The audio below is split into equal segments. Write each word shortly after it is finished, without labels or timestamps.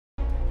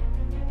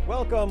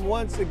Welcome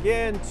once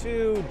again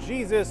to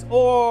Jesus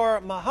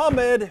or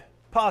Muhammad,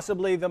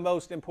 possibly the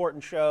most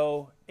important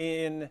show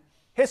in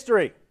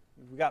history.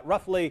 We've got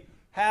roughly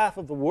half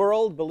of the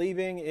world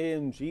believing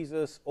in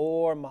Jesus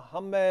or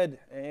Muhammad,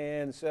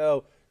 and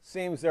so it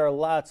seems there are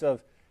lots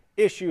of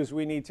issues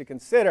we need to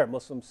consider.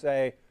 Muslims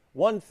say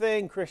one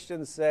thing,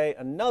 Christians say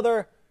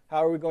another.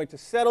 How are we going to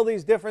settle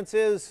these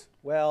differences?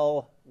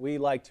 Well, we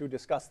like to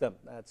discuss them.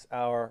 That's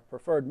our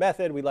preferred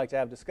method. We like to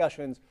have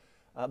discussions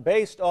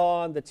based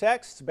on the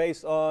texts,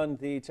 based on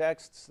the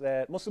texts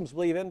that Muslims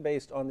believe in,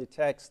 based on the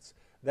texts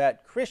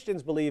that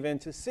Christians believe in,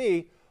 to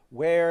see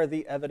where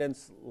the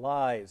evidence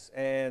lies.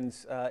 And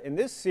in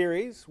this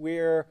series,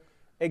 we're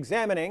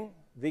examining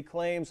the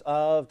claims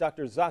of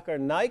Dr. Zakir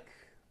Naik,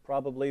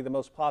 probably the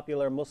most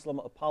popular Muslim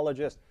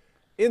apologist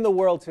in the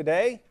world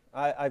today.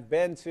 I've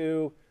been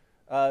to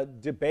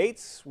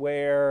debates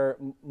where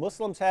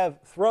Muslims have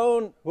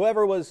thrown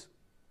whoever was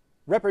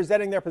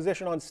representing their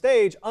position on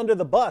stage under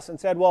the bus and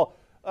said, well,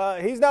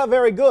 he's not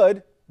very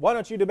good. Why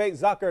don't you debate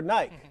Zakir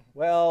Naik?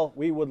 Well,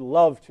 we would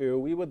love to.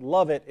 We would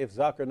love it if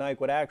Zakir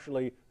Naik would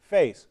actually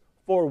face,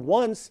 for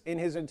once in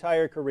his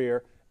entire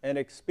career, an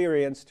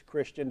experienced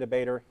Christian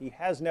debater. He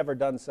has never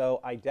done so.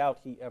 I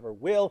doubt he ever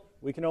will.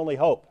 We can only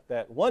hope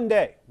that one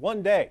day,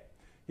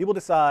 he will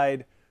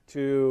decide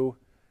to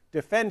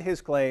defend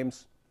his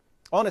claims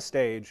on a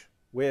stage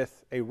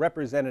with a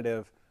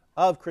representative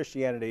of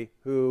Christianity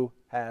who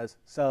has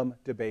some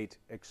debate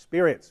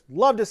experience.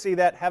 Love to see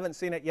that. Haven't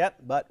seen it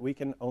yet, but we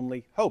can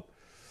only hope.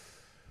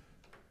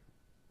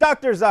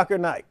 Dr. Zakir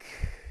Naik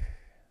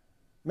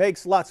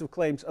makes lots of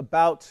claims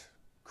about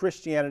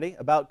Christianity,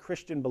 about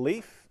Christian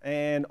belief,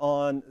 and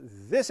on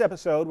this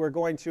episode we're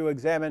going to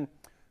examine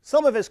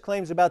some of his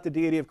claims about the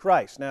deity of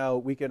Christ. Now,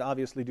 we could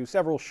obviously do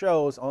several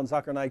shows on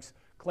Zakir Naik's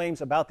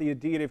claims about the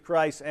deity of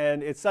Christ,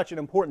 and it's such an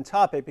important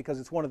topic because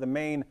it's one of the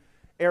main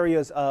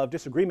areas of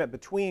disagreement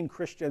between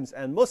Christians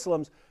and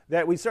Muslims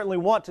that we certainly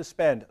want to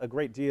spend a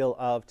great deal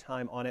of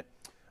time on it.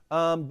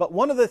 But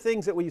one of the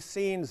things that we've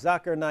seen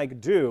Zakir Naik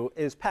do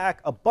is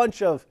pack a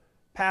bunch of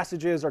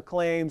passages or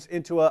claims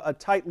into a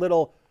tight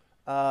little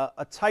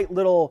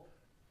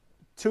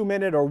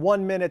 2-minute or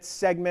 1-minute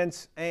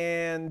segment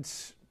and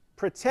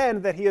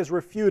pretend that he has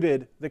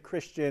refuted the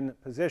Christian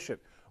position.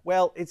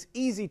 Well, it's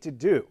easy to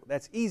do.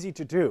 That's easy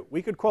to do.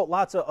 We could quote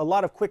a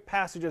lot of quick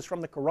passages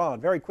from the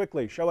Quran very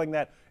quickly showing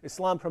that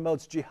Islam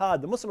promotes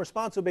jihad. The Muslim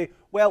response will be,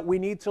 well, we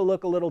need to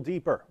look a little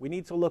deeper. We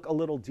need to look a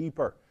little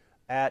deeper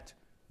at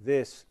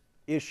this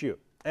issue.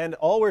 And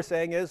all we're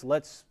saying is,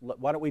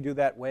 why don't we do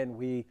that when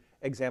we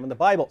examine the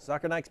Bible?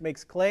 Zakir Naik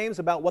makes claims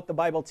about what the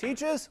Bible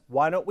teaches.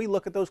 Why don't we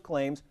look at those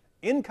claims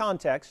in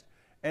context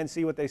and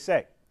see what they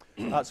say?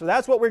 So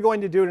that's what we're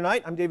going to do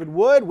tonight. I'm David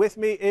Wood. With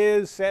me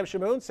is Sam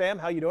Shamoun. Sam,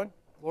 how you doing?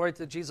 Glory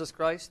to Jesus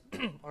Christ,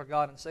 our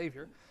God and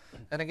Savior.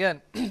 And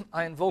again,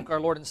 I invoke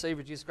our Lord and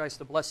Savior Jesus Christ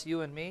to bless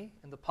you and me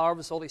in the power of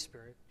His Holy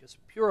Spirit, just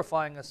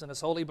purifying us in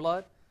His holy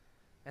blood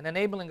and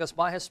enabling us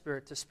by His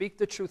Spirit to speak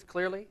the truth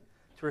clearly,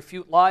 to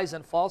refute lies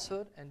and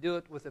falsehood, and do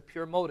it with a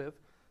pure motive,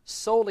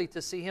 solely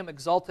to see Him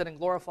exalted and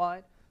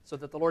glorified, so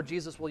that the Lord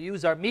Jesus will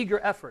use our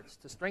meager efforts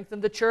to strengthen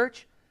the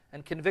church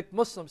and convict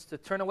Muslims to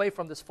turn away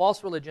from this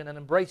false religion and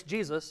embrace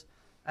Jesus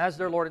as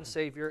their Lord and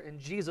Savior. In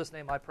Jesus'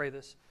 name I pray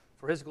this.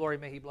 For His glory,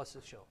 may He bless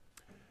His show.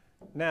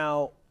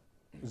 Now,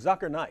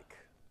 Zakir Naik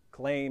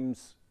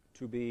claims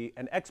to be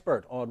an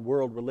expert on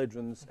world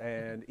religions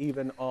and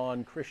even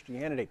on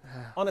Christianity.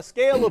 On a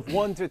scale of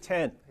 1 to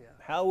 10,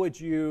 how would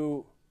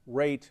you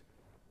rate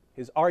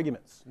his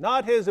arguments?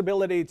 Not his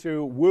ability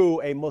to woo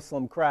a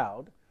Muslim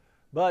crowd,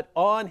 but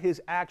on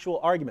his actual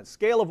arguments.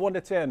 Scale of 1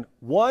 to 10,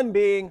 1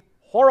 being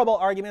horrible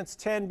arguments,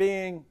 10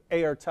 being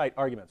airtight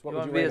arguments. What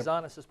would you rate him? Be as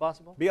honest as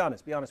possible? Be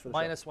honest for the show.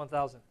 Minus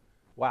 1,000.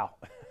 Wow.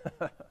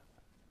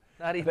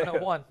 Not even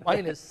a 1.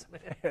 Minus.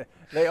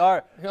 They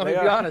are. You want me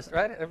to be honest,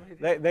 right?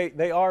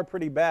 They are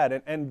pretty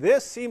bad. And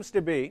this seems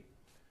to be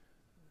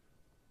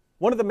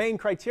one of the main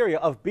criteria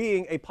of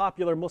being a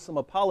popular Muslim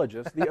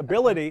apologist, the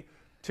ability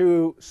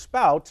to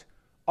spout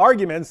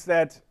arguments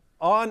that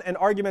on an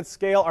argument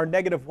scale are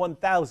negative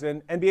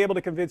 1,000 and be able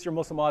to convince your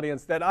Muslim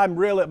audience that I'm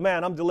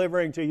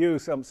delivering to you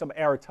some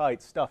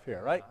airtight stuff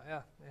here, right?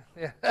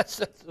 Yeah.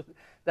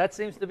 That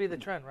seems to be the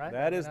trend, right?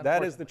 That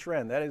is the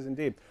trend. That is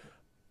indeed.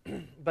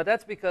 But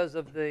that's because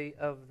of the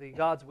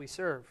gods we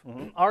serve.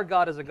 Our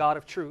God is a God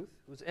of truth,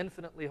 who's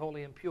infinitely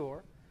holy and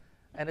pure,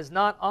 and is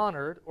not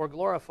honored or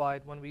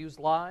glorified when we use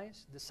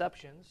lies,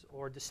 deceptions,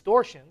 or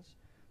distortions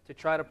to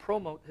try to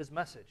promote His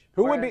message.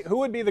 Who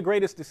would be the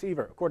greatest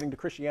deceiver according to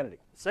Christianity?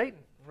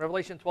 Satan. In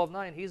Revelation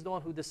 12:9, he's the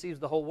one who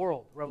deceives the whole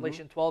world.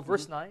 Revelation 12,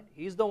 verse 9,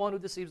 he's the one who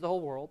deceives the whole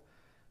world.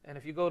 And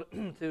if you go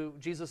to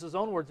Jesus'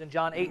 own words in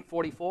John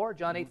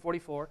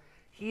 8:44,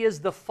 he is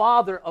the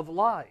father of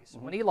lies.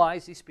 When he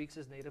lies, he speaks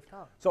his native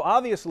tongue. So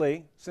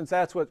obviously, since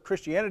that's what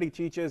Christianity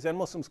teaches, and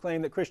Muslims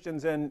claim that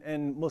Christians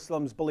and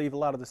Muslims believe a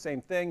lot of the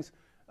same things,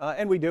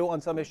 and we do on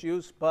some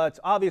issues, but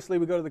obviously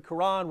we go to the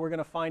Quran, we're going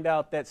to find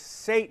out that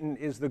Satan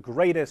is the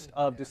greatest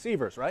of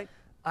deceivers, right?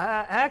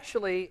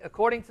 Actually,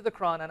 according to the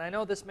Quran, and I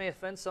know this may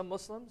offend some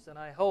Muslims, and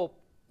I hope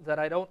that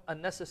I don't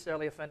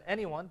unnecessarily offend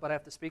anyone, but I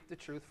have to speak the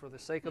truth for the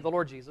sake of the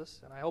Lord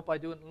Jesus, and I hope I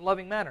do it in a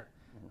loving manner.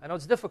 I know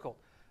it's difficult.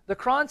 The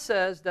Quran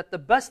says that the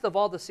best of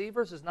all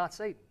deceivers is not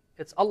Satan.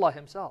 It's Allah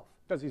himself.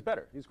 Because he's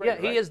better. He's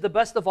greater, Yeah, he is the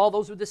best of all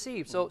those who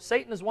deceive. So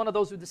Satan is one of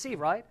those who deceive,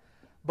 right?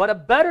 But a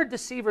better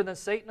deceiver than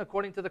Satan,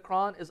 according to the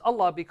Quran, is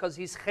Allah, because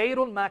he's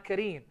khairul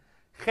makirin.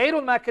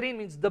 Khairul makirin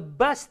means the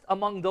best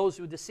among those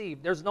who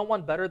deceive. There's no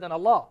one better than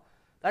Allah.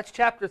 That's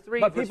chapter 3,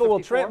 but verse people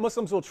 54.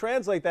 Muslims will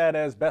translate that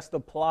as best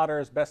of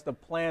plotters, best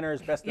of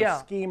planners, best of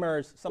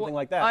schemers, something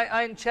like that.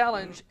 I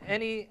challenge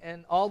any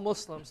and all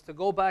Muslims to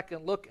go back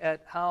and look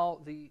at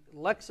how the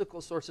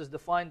lexical sources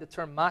define the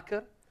term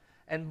makr,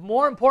 and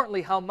more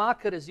importantly, how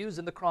makr is used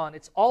in the Quran.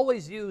 It's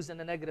always used in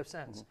a negative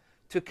sense.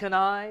 To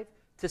connive,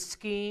 to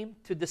scheme,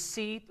 to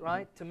deceit,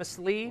 right? To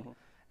mislead.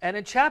 And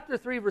in chapter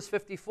 3, verse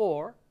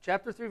 54,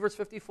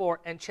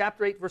 and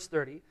chapter 8, verse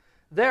 30,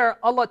 there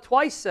Allah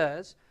twice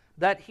says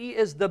that He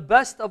is the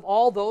best of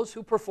all those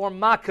who perform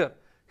makr.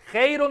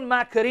 Khairun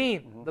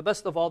makirin, the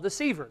best of all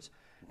deceivers.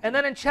 And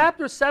then in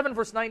chapter 7,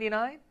 verse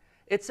 99,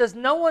 it says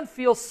no one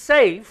feels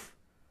safe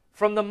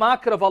from the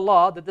makr of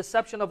Allah, the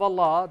deception of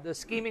Allah, the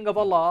scheming of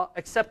Allah,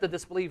 except the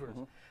disbelievers.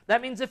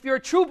 That means if you're a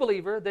true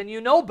believer, then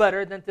you know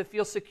better than to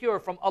feel secure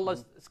from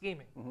Allah's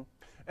scheming.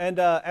 And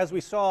as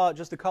we saw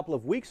just a couple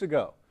of weeks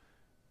ago,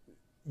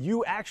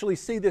 you actually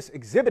see this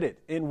exhibited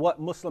in what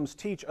Muslims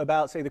teach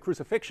about, say, the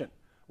crucifixion,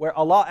 where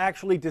Allah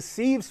actually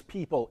deceives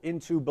people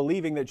into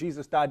believing that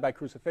Jesus died by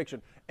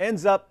crucifixion,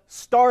 ends up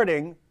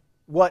starting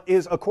what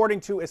is, according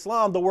to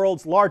Islam, the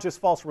world's largest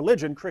false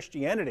religion,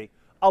 Christianity.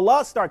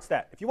 Allah starts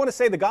that. If you want to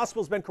say the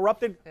gospel's been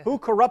corrupted, who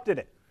corrupted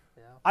it?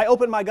 I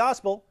open my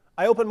gospel,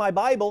 I open my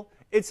Bible,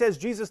 it says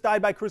Jesus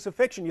died by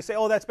crucifixion. You say,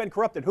 oh, that's been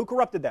corrupted. Who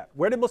corrupted that?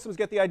 Where did Muslims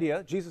get the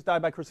idea Jesus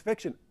died by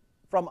crucifixion?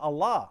 From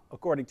Allah,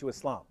 according to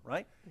Islam,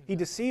 right? He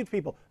deceived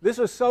people. This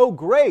was so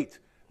great.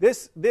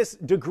 This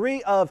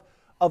degree of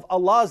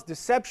Allah's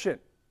deception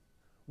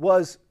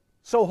was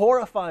so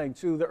horrifying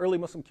to the early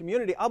Muslim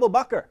community. Abu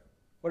Bakr,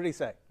 what did he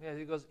say? Yeah,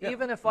 he goes,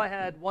 even if I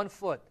had 1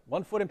 foot,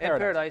 in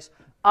paradise,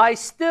 I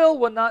still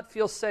would not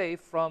feel safe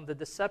from the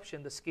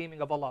deception, the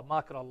scheming of Allah,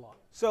 makr Allah.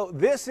 So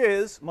this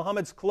is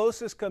Muhammad's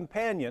closest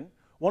companion,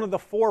 one of the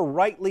 4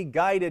 rightly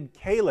guided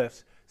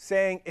caliphs,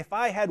 saying, if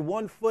I had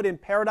 1 foot in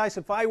paradise,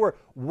 if I were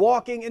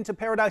walking into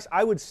paradise,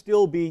 I would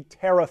still be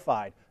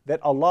terrified that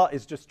Allah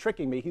is just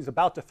tricking me. He's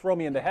about to throw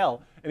me into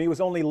hell, and He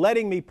was only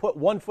letting me put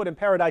 1 foot in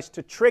paradise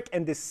to trick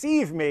and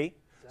deceive me,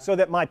 so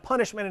that my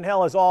punishment in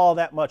hell is all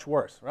that much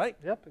worse, right?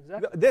 Yep,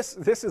 exactly.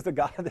 This is the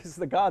God. This is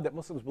the God that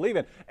Muslims believe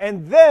in.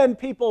 And then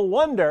people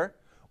wonder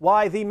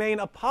why the main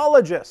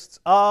apologists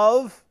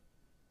of,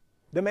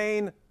 the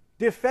main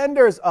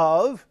defenders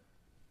of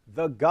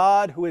the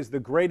God who is the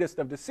greatest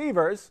of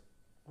deceivers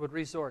would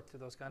resort to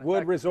those kind of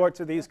would resort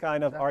to these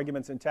kind of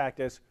arguments and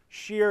tactics,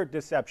 sheer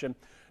deception.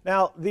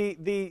 Now,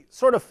 the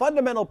sort of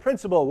fundamental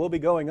principle will be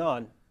going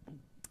on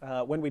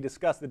when we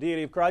discuss the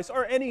deity of Christ,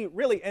 or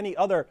really any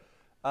other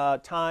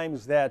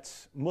times that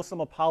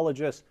Muslim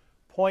apologists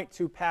point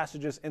to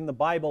passages in the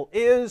Bible,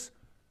 is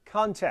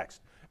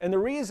context. And the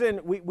reason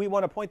we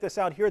want to point this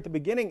out here at the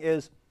beginning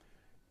is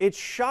it's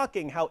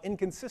shocking how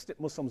inconsistent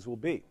Muslims will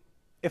be.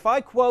 If I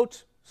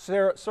quote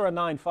Surah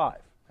 9:5,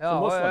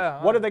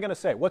 Muslims, what are they going to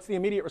say? What's the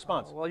immediate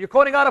response? Well, you're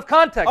quoting out of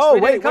context. Oh,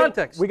 read it in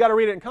context. We got to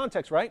read it in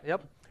context, right?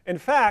 Yep. In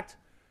fact,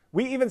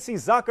 we even see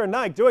Zakir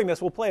Naik doing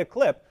this. We'll play a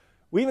clip.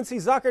 We even see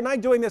Zakir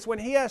Naik doing this when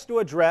he has to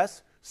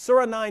address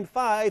Surah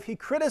 9:5. He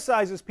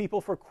criticizes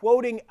people for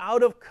quoting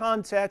out of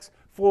context,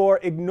 for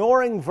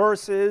ignoring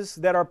verses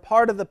that are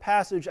part of the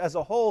passage as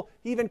a whole.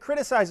 He even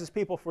criticizes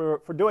people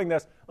for doing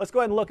this. Let's go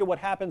ahead and look at what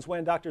happens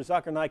when Dr.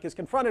 Zakir Naik is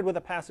confronted with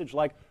a passage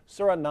like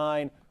Surah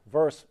 9,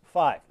 verse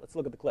 5. Let's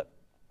look at the clip.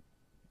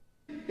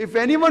 If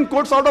anyone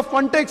quotes out of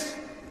context,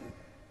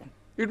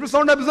 it will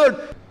sound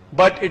absurd.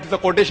 But it is a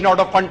quotation out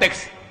of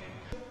context.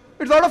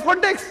 It's out of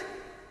context.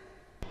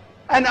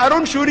 And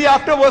Arun Shuri,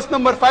 after verse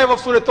number 5 of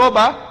Surah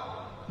Tawbah,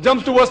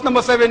 jumps to verse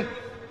number 7.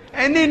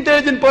 Any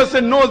intelligent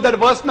person knows that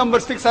verse number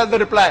 6 has the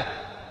reply.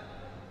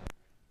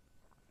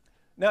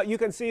 Now you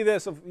can see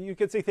this, you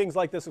can see things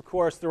like this, of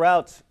course,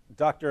 throughout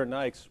Dr.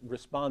 Naik's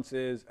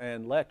responses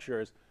and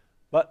lectures.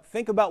 But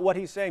think about what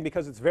he's saying,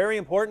 because it's very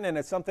important and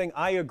it's something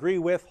I agree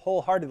with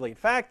wholeheartedly. In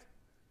fact,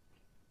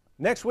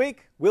 next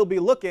week we'll be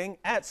looking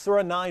at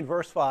Surah 9,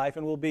 verse 5,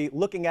 and we'll be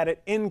looking at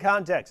it in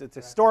context. It's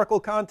historical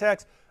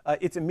context,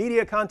 its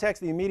immediate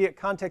context, the immediate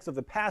context of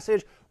the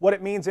passage, what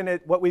it means in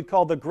it, what we'd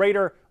call the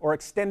greater or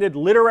extended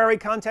literary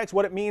context,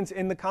 what it means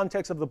in the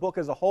context of the book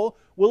as a whole.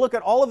 We'll look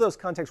at all of those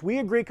contexts. We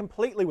agree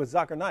completely with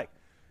Zakir Naik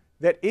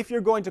that if you're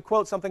going to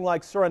quote something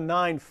like Surah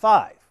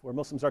 9:5, where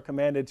Muslims are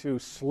commanded to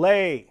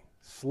slay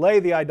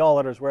the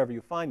idolaters wherever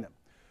you find them,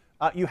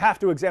 you have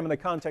to examine the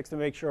context to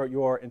make sure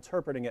you're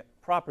interpreting it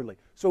properly.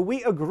 So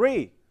we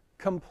agree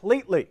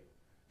completely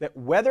that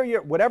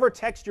whatever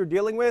text you're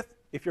dealing with,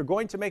 if you're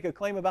going to make a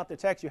claim about the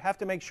text, you have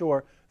to make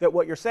sure that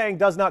what you're saying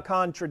does not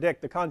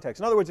contradict the context.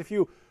 In other words, if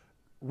you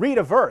read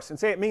a verse and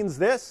say it means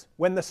this,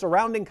 when the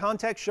surrounding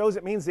context shows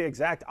it means the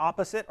exact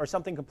opposite or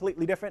something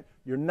completely different,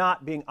 you're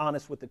not being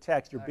honest with the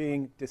text. You're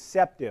being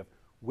deceptive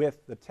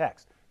with the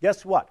text.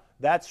 Guess what?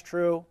 That's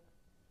true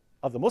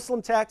of the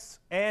Muslim texts,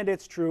 and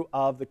it's true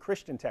of the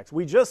Christian text.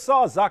 We just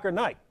saw Zakir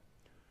Naik.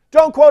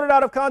 Don't quote it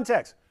out of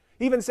context.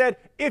 He even said,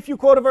 if you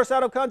quote a verse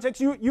out of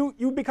context,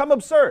 you become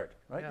absurd.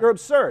 Right? Yeah. You're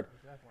absurd.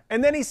 Exactly.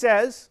 And then he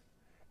says,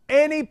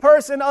 any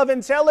person of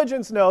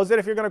intelligence knows that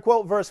if you're going to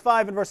quote verse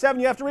 5 and verse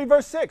 7, you have to read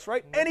verse 6,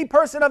 right? Mm-hmm. Any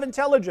person of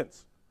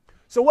intelligence.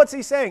 So what's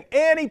he saying?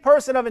 Any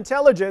person of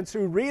intelligence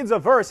who reads a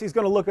verse, he's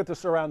going to look at the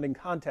surrounding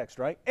context,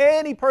 right?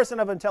 Any person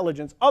of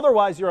intelligence,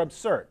 otherwise you're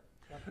absurd.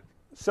 Yep.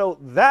 So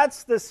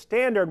that's the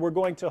standard we're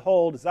going to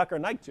hold Zakir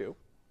Naik to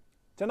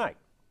tonight.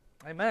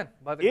 Amen.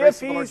 By the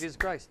grace of the Lord Jesus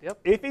Christ. Yep.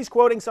 If he's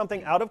quoting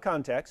something out of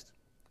context,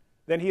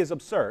 then he is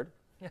absurd.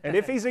 And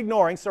if he's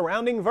ignoring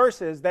surrounding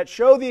verses that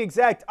show the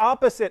exact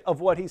opposite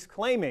of what he's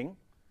claiming,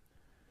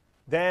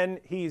 then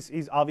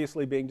he's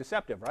obviously being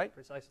deceptive, right?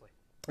 Precisely.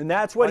 And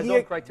that's what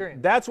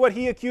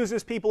he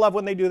accuses people of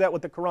when they do that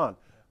with the Quran.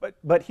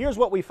 But here's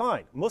what we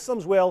find.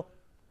 Muslims will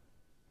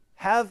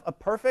have a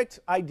perfect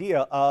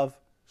idea of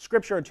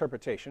scripture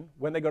interpretation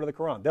when they go to the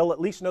Quran. They'll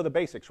at least know the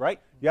basics, right?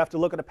 You have to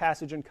look at a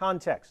passage in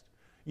context.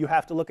 You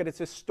have to look at its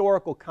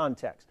historical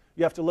context.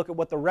 You have to look at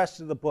what the rest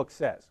of the book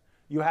says.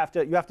 You have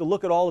to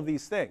look at all of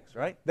these things,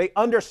 right? They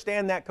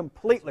understand that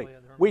completely.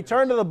 We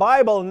turn to the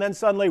Bible and then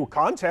suddenly, well,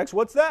 context,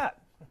 what's that?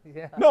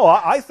 Yeah. No,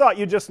 I thought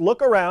you just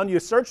look around, you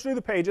search through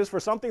the pages for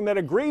something that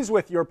agrees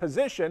with your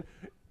position,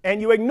 and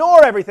you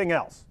ignore everything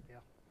else. Yeah.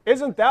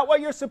 Isn't that what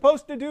you're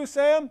supposed to do,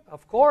 Sam?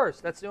 Of course.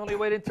 That's the only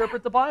way to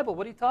interpret the Bible.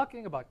 What are you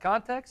talking about?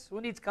 Context?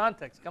 Who needs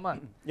context? Come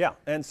on. Yeah,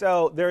 and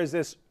so there is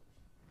this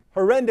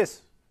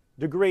horrendous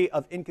degree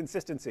of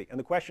inconsistency, and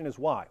the question is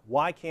why?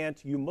 Why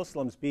can't you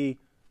Muslims be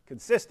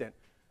consistent?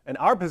 And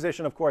our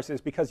position, of course,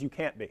 is because you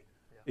can't be.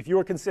 Yeah. If you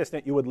were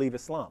consistent, you would leave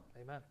Islam.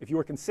 Amen. If you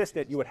were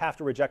consistent, you would have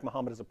to reject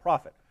Muhammad as a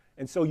prophet.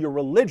 And so your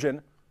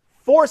religion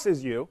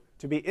forces you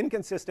to be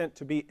inconsistent,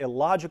 to be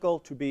illogical,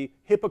 to be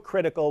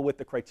hypocritical with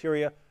the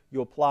criteria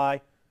you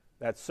apply.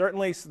 That's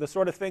certainly the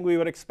sort of thing we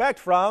would expect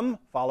from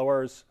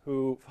followers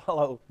who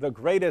follow the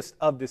greatest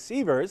of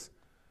deceivers,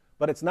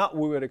 but it's not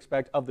what we would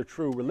expect of the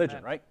true religion,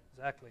 Amen. Right?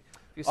 Exactly.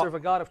 If you serve a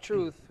God of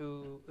truth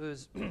who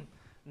is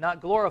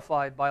not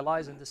glorified by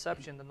lies and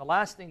deception, then the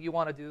last thing you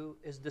want to do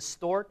is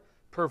distort,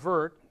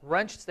 pervert,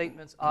 wrench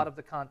statements out of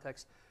the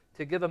context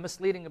to give a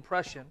misleading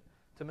impression,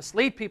 to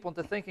mislead people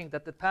into thinking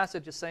that the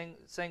passage is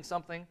saying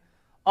something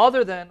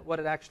other than what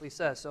it actually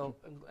says. So,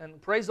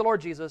 and praise the Lord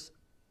Jesus,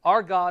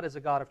 our God is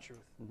a God of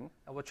truth, and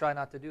we'll try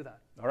not to do that.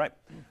 All right.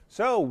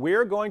 So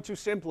we're going to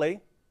simply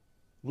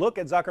look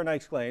at Zakir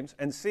Naik's claims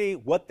and see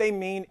what they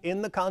mean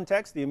in the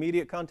context, the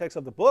immediate context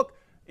of the book,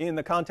 in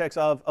the context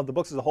of the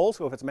books as a whole,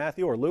 so if it's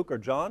Matthew or Luke or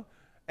John,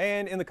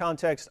 and in the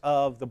context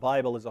of the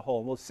Bible as a whole.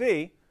 And we'll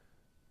see,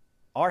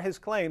 are his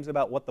claims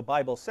about what the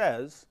Bible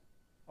says,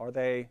 are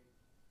they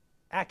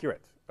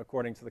accurate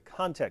according to the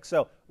context?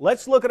 So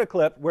let's look at a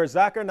clip where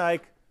Zakir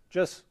Naik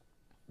just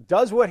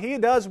does what he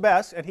does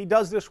best, and he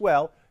does this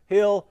well.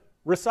 He'll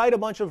recite a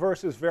bunch of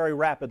verses very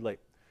rapidly,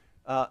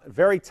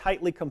 very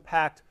tightly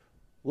compact,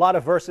 a lot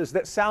of verses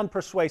that sound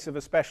persuasive,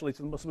 especially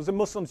to the Muslims. And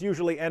Muslims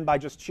usually end by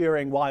just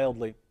cheering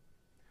wildly.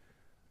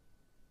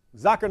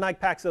 Zakir Naik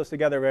packs those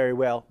together very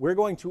well. We're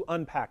going to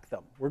unpack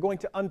them. We're going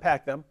to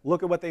unpack them,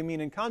 look at what they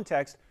mean in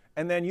context,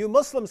 and then you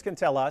Muslims can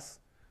tell us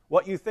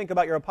what you think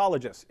about your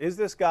apologist. Is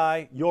this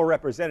guy your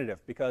representative?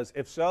 Because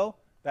if so,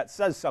 that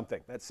says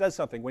something. That says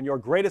something. When your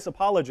greatest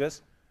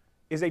apologist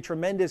is a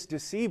tremendous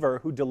deceiver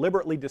who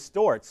deliberately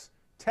distorts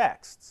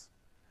texts,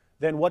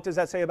 then what does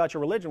that say about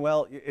your religion?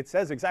 Well, it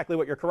says exactly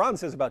what your Quran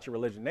says about your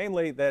religion,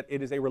 namely that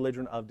it is a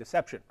religion of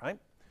deception, right?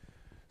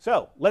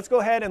 So let's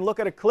go ahead and look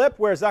at a clip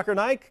where Zakir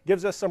Naik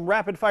gives us some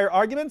rapid-fire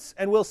arguments,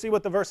 and we'll see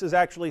what the verses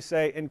actually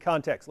say in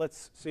context.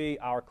 Let's see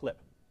our clip.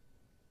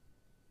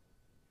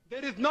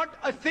 There is not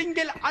a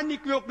single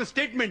unequivocal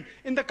statement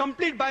in the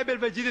complete Bible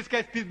where Jesus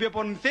Christ, peace be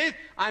upon him, says,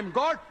 I am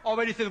God, or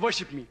where he says,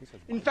 worship me.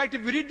 In fact,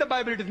 if you read the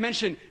Bible, it is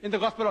mentioned in the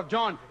Gospel of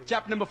John,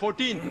 chapter number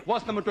 14,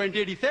 verse number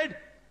 28, he said,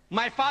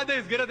 my Father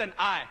is greater than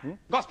I.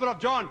 Gospel of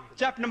John,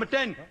 chapter number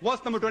 10, verse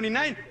number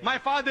 29, my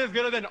Father is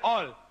greater than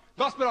all.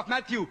 Gospel of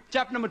Matthew,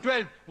 chapter number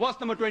 12, verse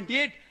number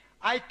 28,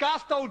 I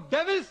cast out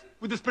devils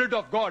with the Spirit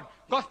of God.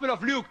 Gospel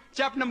of Luke,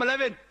 chapter number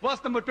 11,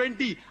 verse number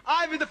 20,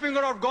 I with the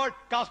finger of God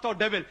cast out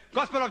devil.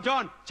 Gospel of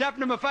John, chapter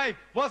number 5,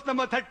 verse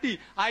number 30,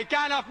 I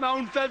can of my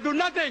own self do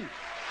nothing.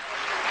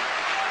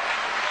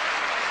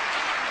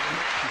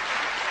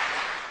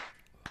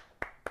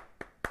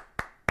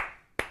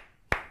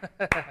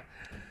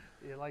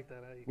 You like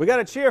that, we got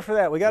to cheer for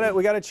that. We got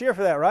to cheer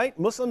for that, right?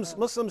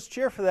 Muslims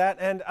cheer for that,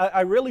 and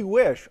I really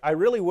wish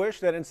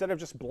that instead of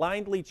just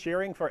blindly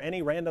cheering for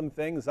any random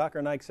thing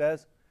Zakir Naik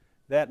says,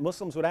 that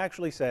Muslims would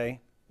actually say,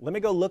 let me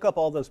go look up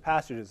all those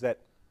passages that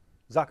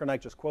Zakir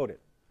Naik just quoted.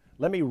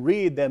 Let me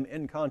read them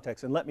in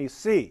context and let me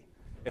see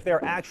if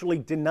they're actually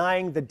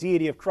denying the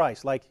deity of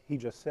Christ like he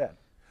just said.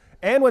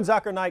 And when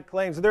Zakir Naik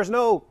claims there's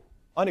no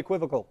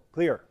unequivocal,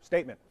 clear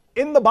statement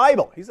in the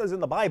Bible. He says in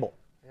the Bible.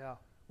 Yeah.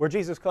 Where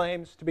Jesus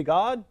claims to be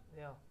God.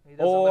 Yeah. He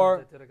doesn't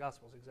limit it to the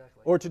Gospels,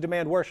 exactly. Or to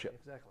demand worship.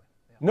 Exactly.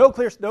 Yeah.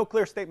 No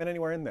clear statement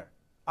anywhere in there.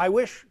 I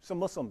wish some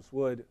Muslims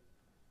would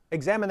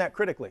examine that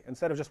critically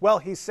instead of just, well,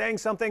 he's saying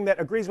something that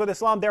agrees with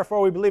Islam,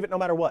 therefore we believe it no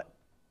matter what.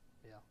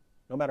 Yeah.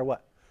 No matter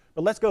what.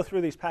 But let's go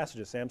through these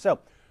passages, Sam. So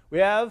we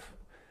have,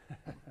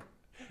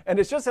 and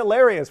it's just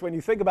hilarious when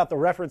you think about the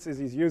references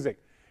he's using.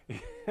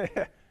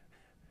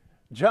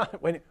 John,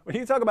 when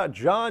you talk about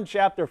John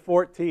chapter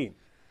 14,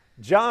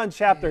 John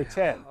chapter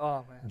 10,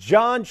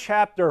 John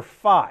chapter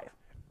 5,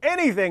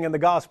 anything in the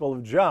Gospel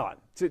of John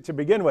to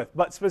begin with,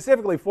 but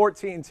specifically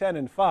 14, 10,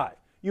 and 5,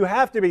 you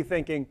have to be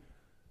thinking,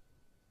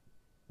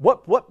 on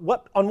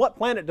what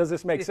planet does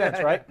this make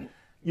sense, right?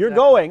 You're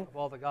going of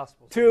all the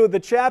Gospels. To the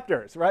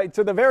chapters, right?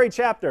 To the very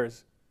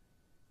chapters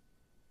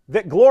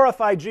that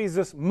glorify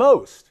Jesus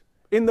most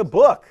in the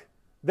book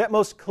that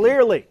most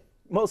clearly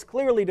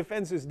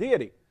defends his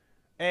deity.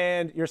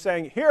 And you're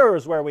saying, here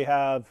is where we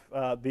have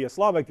the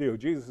Islamic view.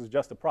 Jesus is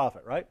just a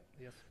prophet, right?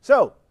 Yes.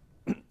 So,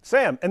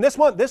 Sam, and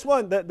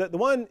the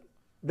one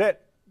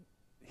that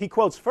he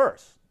quotes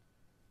first,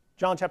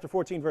 John chapter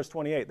 14, verse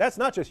 28, that's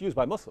not just used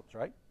by Muslims,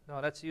 right?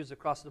 No, that's used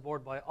across the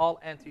board by all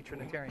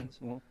anti-Trinitarians.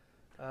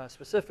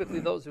 Specifically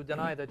those who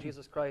deny that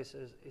Jesus Christ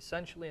is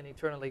essentially and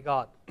eternally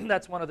God.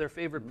 That's one of their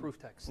favorite proof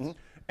texts.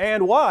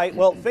 And why?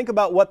 Well, think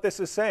about what this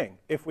is saying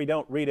if we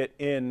don't read it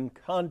in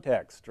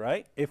context,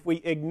 right? If we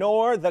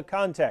ignore the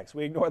context,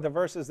 we ignore the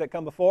verses that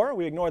come before,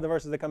 we ignore the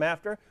verses that come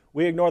after,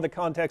 we ignore the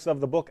context of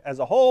the book as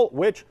a whole,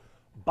 which,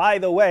 by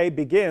the way,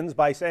 begins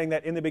by saying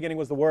that in the beginning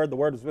was the Word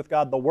was with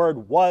God, the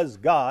Word was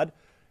God.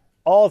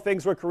 All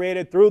things were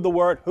created through the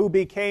Word who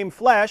became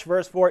flesh,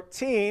 verse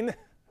 14,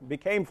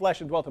 became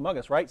flesh and dwelt among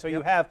us, right? So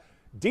you have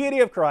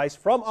deity of Christ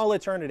from all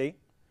eternity,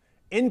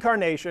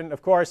 incarnation.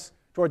 Of course,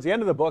 towards the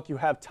end of the book, you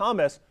have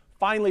Thomas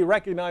finally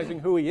recognizing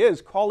who he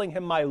is, calling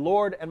him my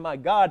Lord and my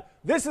God.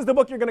 This is the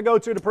book you're going to go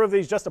to prove that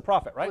he's just a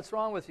prophet, right? What's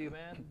wrong with you,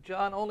 man?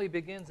 John only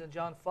begins in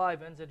John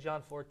 5, ends in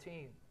John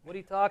 14. What are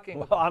you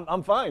talking about? Well,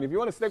 I'm fine. If you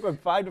want to stick with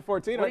 5 to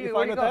 14, are you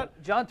fine with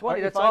that? John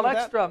 20, that's all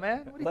extra,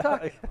 man. What are you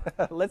talking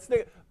about?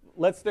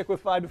 Let's stick with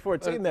 5 to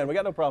 14 then. We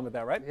got no problem with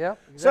that, right? Yeah,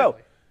 exactly. So,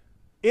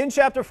 in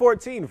chapter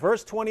 14,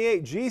 verse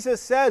 28,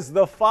 Jesus says,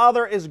 the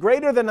Father is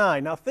greater than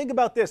I. Now think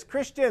about this.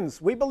 Christians,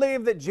 we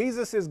believe that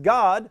Jesus is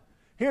God.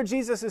 Here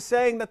Jesus is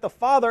saying that the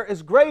Father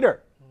is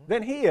greater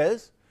than he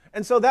is.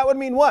 And so that would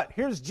mean what?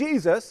 Here's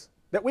Jesus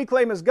that we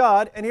claim is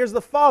God, and here's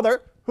the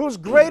Father who's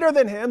greater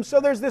than him. So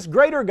there's this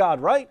greater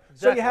God, right? Exactly.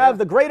 So you have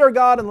the greater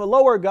God and the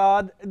lower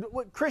God.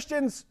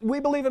 Christians,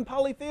 we believe in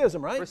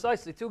polytheism, right?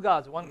 Precisely. Two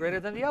gods, one greater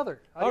than the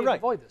other. How do you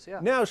avoid this?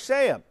 Yeah. Now,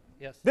 Sam.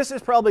 Yes. This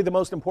is probably the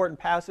most important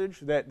passage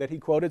that he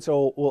quoted,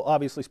 so we'll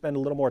obviously spend a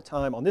little more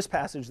time on this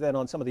passage than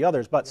on some of the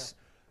others. But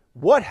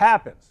what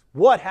happens?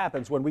 What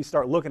happens when we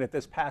start looking at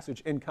this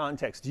passage in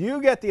context? Do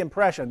you get the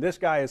impression this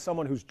guy is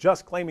someone who's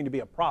just claiming to be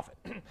a prophet?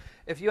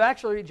 If you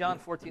actually read John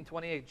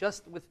 14:28,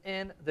 just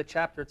within the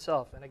chapter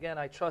itself, and again,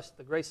 I trust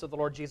the grace of the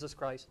Lord Jesus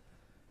Christ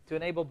to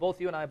enable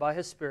both you and I by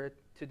His Spirit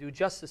to do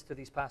justice to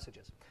these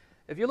passages.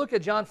 If you look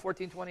at John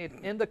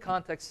 14:28 in the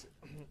context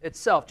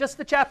itself, just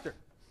the chapter,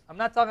 I'm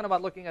not talking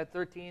about looking at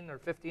 13 or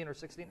 15 or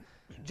 16.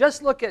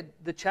 Just look at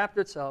the chapter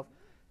itself.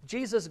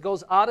 Jesus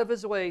goes out of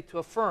his way to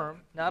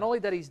affirm not only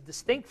that he's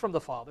distinct from the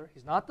Father,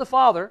 he's not the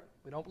Father,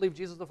 we don't believe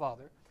Jesus is the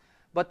Father,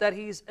 but that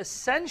he's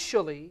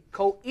essentially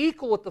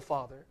co-equal with the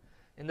Father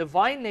in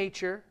divine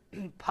nature,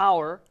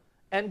 power,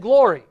 and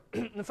glory.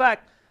 In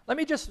fact, let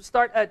me just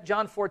start at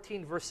John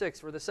 14, verse 6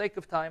 for the sake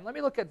of time. Let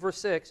me look at verse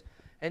 6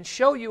 and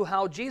show you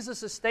how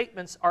Jesus'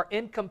 statements are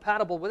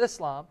incompatible with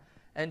Islam.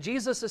 And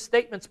Jesus'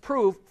 statements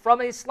prove,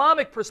 from an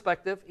Islamic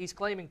perspective, he's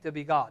claiming to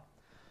be God.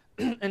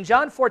 In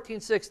John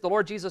 14:6, the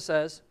Lord Jesus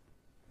says,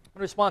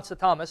 in response to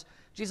Thomas,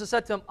 Jesus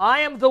said to him,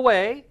 I am the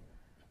way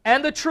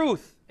and the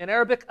truth. In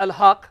Arabic,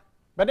 al-haq.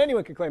 But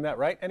anyone can claim that,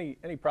 right? Any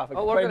prophet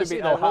can we're claim going to to be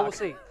see that. al-haq. We'll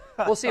see.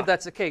 We'll see if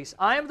that's the case.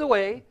 I am the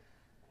way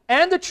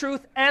and the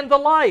truth and the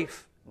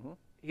life.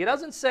 He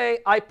doesn't say,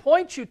 I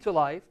point you to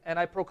life and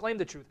I proclaim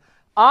the truth.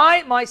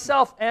 I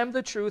myself am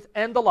the truth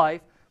and the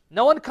life.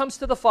 No one comes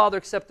to the Father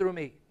except through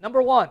me.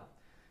 Number one,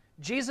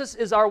 Jesus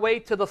is our way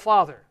to the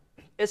Father.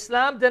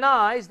 Islam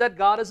denies that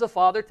God is a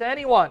father to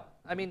anyone.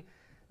 I mean,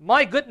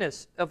 my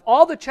goodness, of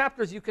all the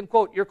chapters you can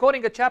quote, you're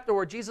quoting a chapter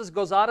where Jesus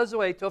goes out of his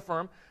way to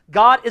affirm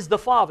God is the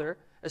Father,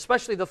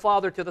 especially the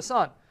Father to the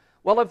Son.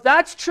 Well, if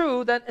that's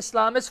true, then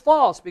Islam is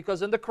false,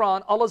 because in the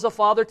Quran, Allah is a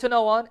father to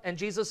no one, and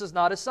Jesus is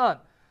not his son.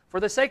 For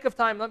the sake of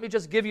time, let me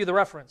just give you the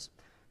reference.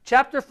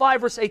 Chapter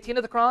 5, verse 18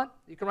 of the Quran,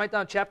 you can write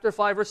down chapter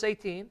 5, verse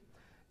 18.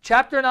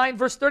 Chapter 9,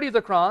 verse 30 of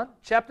the Quran,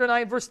 chapter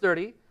 9, verse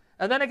 30.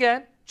 And then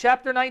again,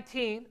 chapter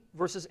 19,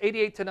 verses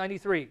 88 to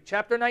 93.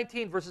 Chapter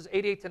 19, verses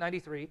 88 to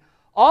 93.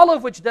 All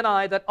of which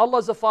deny that Allah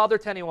is a father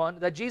to anyone,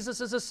 that Jesus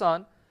is his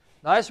son.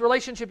 The highest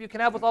relationship you can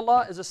have with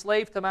Allah is a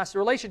slave-to-master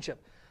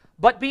relationship.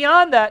 But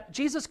beyond that,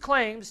 Jesus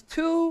claims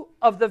two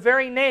of the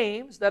very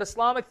names that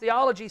Islamic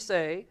theology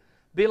say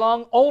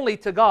belong only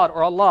to God,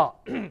 or Allah.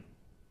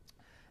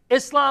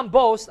 Islam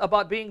boasts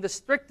about being the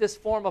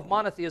strictest form of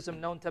monotheism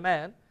known to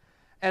man.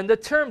 And the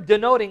term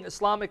denoting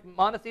Islamic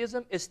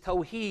monotheism is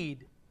Tawheed.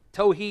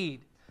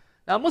 Tawheed.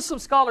 Now, Muslim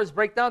scholars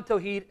break down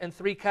Tawheed in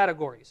three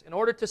categories. In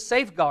order to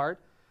safeguard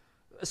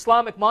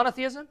Islamic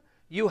monotheism,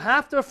 you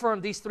have to affirm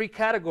these three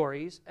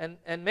categories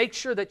and make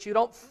sure that you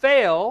don't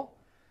fail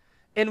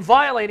in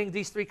violating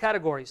these three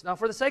categories. Now,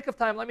 for the sake of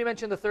time, let me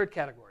mention the third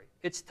category.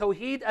 It's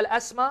Tawheed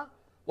al-Asma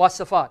wa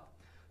Sifat.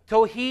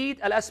 Tawheed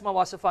al-Asma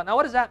wa Sifat. Now,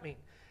 what does that mean?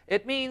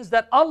 It means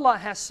that Allah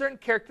has certain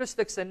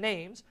characteristics and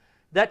names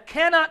that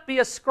cannot be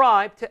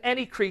ascribed to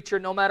any creature,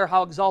 no matter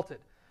how exalted.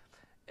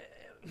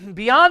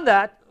 Beyond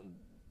that,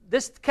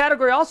 this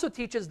category also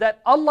teaches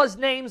that Allah's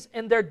names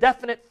in their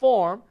definite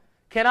form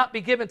cannot be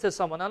given to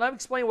someone. And I'm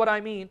explaining what I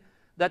mean,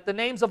 that the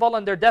names of Allah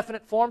in their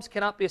definite forms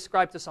cannot be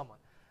ascribed to someone.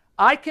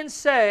 I can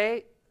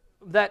say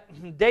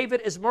that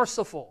David is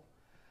merciful,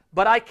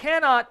 but I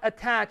cannot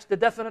attach the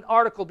definite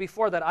article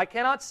before that. I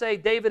cannot say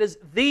David is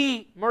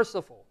the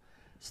merciful.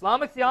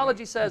 Islamic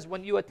theology says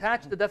when you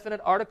attach the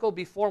definite article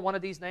before one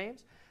of these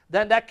names,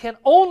 then that can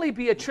only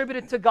be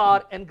attributed to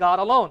God and God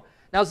alone.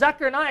 Now,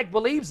 Zakir Naik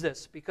believes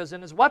this because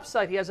in his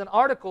website he has an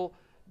article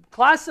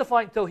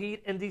classifying Tawheed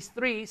in these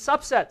three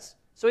subsets.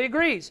 So he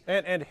agrees.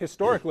 And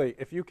historically,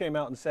 if you came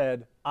out and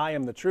said, I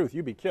am the truth,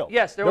 you'd be killed.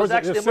 Yes, there was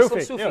actually a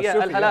Muslim Sufi,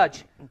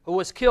 Al-Halaj, who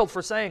was killed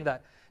for saying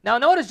that. Now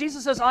notice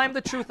Jesus says, I am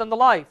the truth and the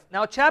life.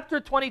 Now chapter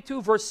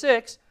 22, verse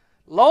 6,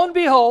 lo and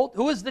behold,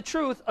 who is the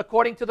truth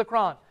according to the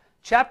Quran?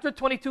 Chapter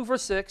 22,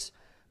 verse 6,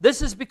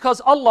 this is because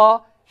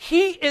Allah,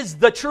 He is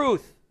the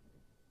truth.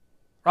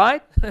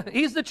 Right?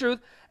 He's the truth,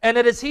 and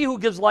it is He who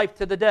gives life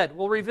to the dead.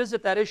 We'll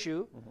revisit that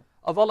issue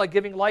of Allah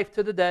giving life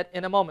to the dead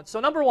in a moment. So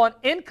number one,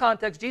 in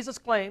context, Jesus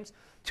claims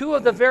two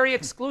of the very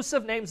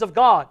exclusive names of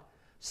God,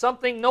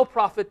 something no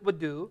prophet would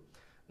do.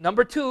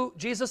 Number two,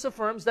 Jesus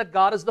affirms that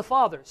God is the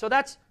Father. So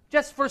that's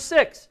just verse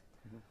 6.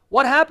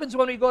 What happens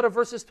when we go to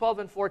verses 12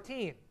 and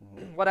 14?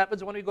 What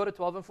happens when we go to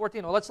 12 and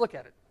 14? Well, let's look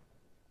at it.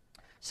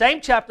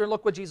 Same chapter,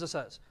 look what Jesus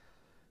says.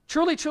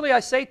 Truly, truly, I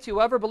say to you,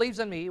 whoever believes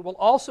in me will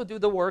also do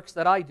the works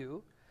that I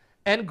do,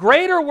 and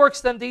greater works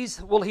than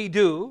these will he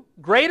do.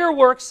 Greater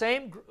works,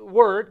 same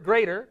word,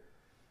 greater.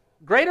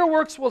 Greater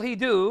works will he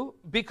do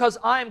because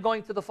I am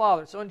going to the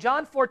Father. So in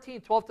John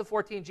 14, 12 to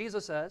 14,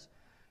 Jesus says,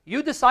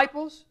 you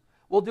disciples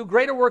will do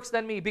greater works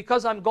than me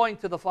because I'm going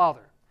to the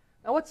Father.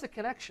 Now what's the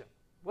connection?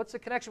 What's the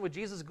connection with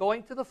Jesus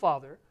going to the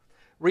Father,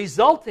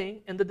 resulting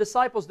in the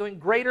disciples doing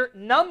greater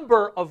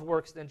number of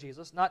works than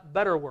Jesus, not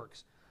better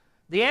works?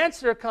 The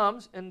answer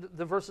comes in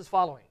the verses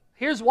following.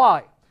 Here's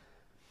why.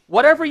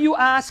 Whatever you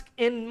ask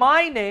in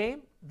my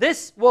name,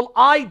 this will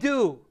I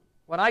do.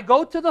 When I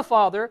go to the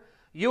Father,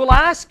 you will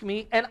ask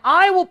me, and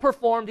I will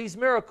perform these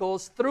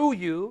miracles through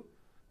you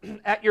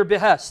at your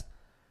behest,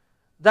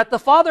 that the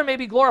Father may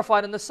be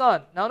glorified in the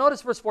Son. Now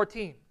notice verse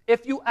 14.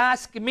 If you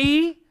ask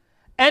me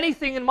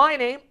anything in my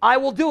name, I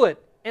will do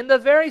it. In the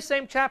very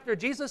same chapter,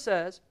 Jesus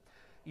says,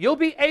 you'll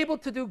be able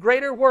to do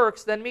greater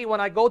works than me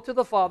when I go to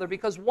the Father,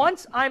 because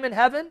once I'm in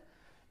heaven,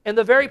 in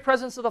the very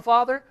presence of the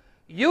Father,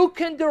 you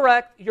can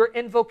direct your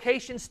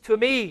invocations to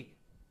me.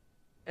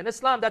 In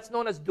Islam, that's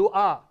known as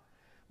dua.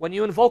 When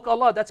you invoke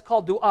Allah, that's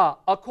called dua.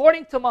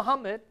 According to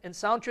Muhammad, in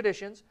sound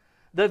traditions,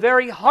 the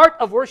very heart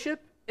of worship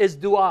is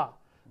dua.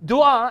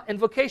 Dua,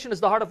 invocation, is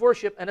the heart of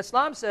worship, and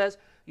Islam says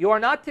you are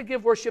not to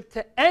give worship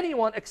to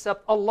anyone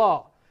except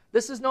Allah.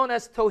 This is known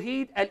as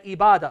Tawheed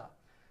al-Ibadah,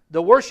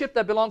 the worship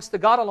that belongs to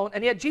God alone.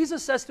 And yet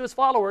Jesus says to His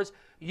followers,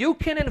 you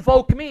can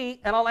invoke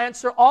me and I'll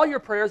answer all your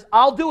prayers.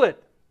 I'll do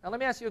it. Now let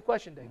me ask you a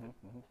question, David.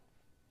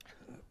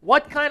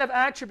 What kind of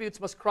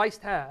attributes must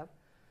Christ have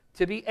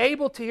to be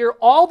able to hear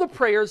all the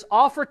prayers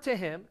offered to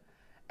Him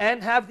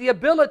and have the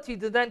ability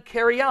to then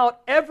carry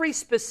out every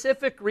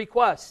specific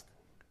request?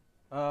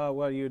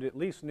 Well, you'd at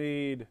least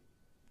need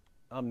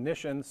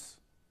omniscience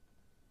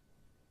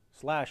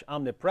 /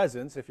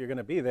 omnipresence if you're going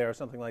to be there or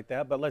something like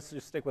that. But let's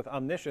just stick with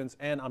omniscience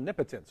and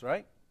omnipotence,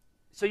 right?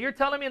 So you're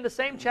telling me in the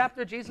same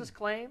chapter Jesus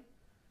claimed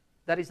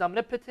that He's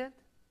omnipotent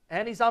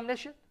and He's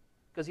omniscient?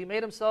 Because He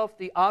made Himself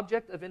the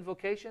object of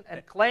invocation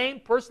and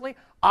claimed personally,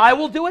 I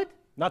will do it?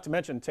 Not to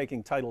mention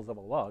taking titles of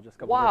Allah just a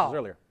couple verses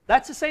earlier.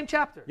 That's the same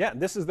chapter. Yeah,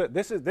 this is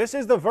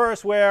the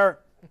verse where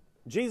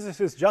Jesus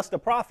is just a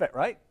prophet,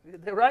 right?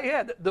 Right,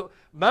 yeah.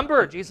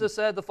 Remember, Jesus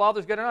said the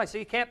Father's good and I, so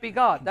He can't be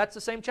God. That's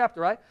the same chapter,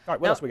 right? All right,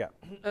 what else we got?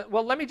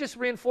 Well, let me just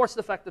reinforce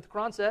the fact that the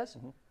Quran says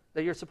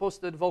that you're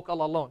supposed to invoke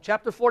Allah alone.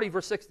 Chapter 40,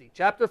 verse 60.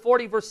 Chapter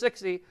 40, verse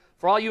 60,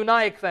 for all you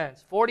Naik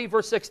fans. 40,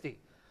 verse 60.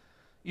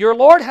 Your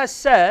Lord has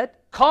said,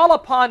 call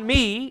upon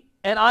me,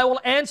 and I will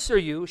answer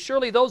you.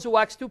 Surely those who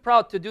wax too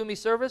proud to do me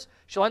service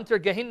shall enter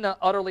Gehenna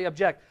utterly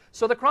abject.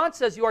 So the Quran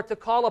says you are to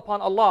call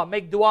upon Allah,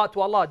 make dua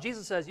to Allah.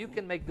 Jesus says you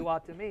can make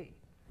dua to me.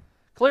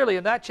 Clearly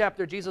in that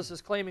chapter, Jesus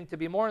is claiming to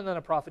be more than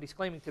a prophet. He's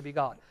claiming to be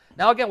God.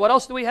 Now again, what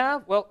else do we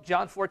have? Well,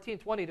 John 14,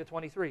 20 to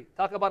 23.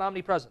 Talk about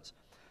omnipresence.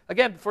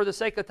 Again, for the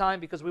sake of time,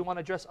 because we want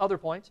to address other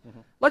points,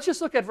 let's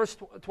just look at verse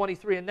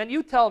 23, and then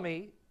you tell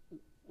me,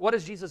 what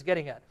is Jesus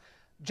getting at?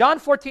 John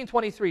 14,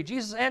 23,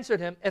 Jesus answered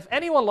him, if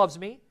anyone loves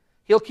me,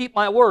 he'll keep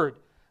my word.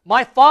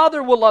 My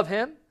Father will love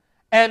him,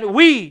 and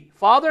we,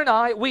 Father and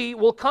I, we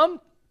will come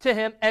to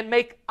him and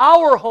make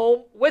our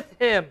home with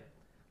him.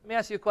 Let me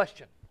ask you a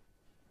question.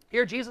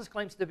 Here Jesus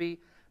claims to be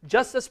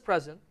just as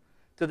present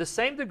to the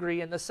same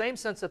degree in the same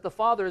sense that the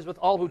Father is with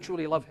all who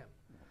truly love him.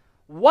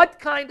 What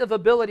kind of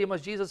ability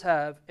must Jesus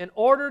have in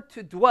order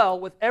to dwell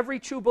with every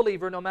true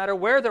believer, no matter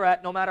where they're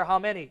at, no matter how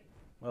many?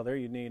 Well, there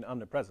you need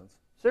omnipresence.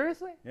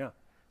 Seriously? Yeah.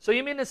 So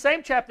you mean in the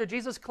same chapter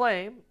Jesus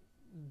claimed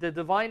the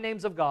divine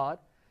names of God,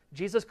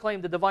 Jesus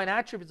claimed the divine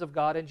attributes of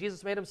God, and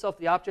Jesus made himself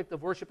the object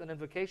of worship and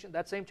invocation?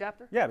 That same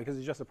chapter? Yeah, because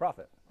he's just a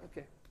prophet.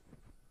 Okay.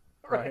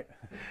 Right.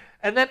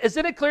 And then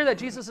isn't it clear that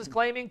Jesus is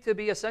claiming to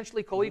be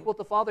essentially co-equal with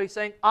the Father? He's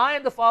saying, I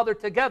and the Father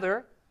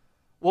together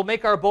will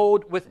make our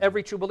abode with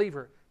every true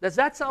believer. Does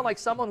that sound like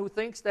someone who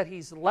thinks that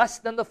he's less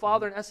than the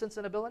Father in essence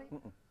and ability?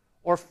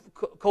 Or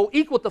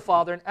co-equal with the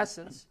Father in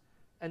essence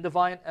and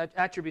divine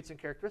attributes and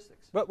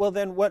characteristics? But, well,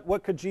 then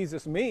what could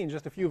Jesus mean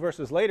just a few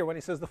verses later when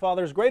he says the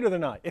Father is greater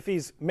than I? If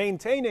he's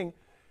maintaining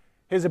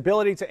his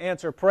ability to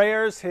answer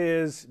prayers,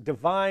 his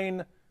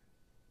divine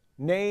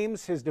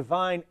names, his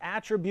divine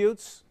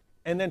attributes,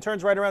 and then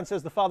turns right around and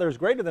says the Father is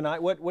greater than I,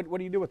 what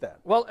do you do with that?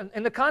 Well,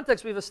 in the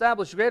context we've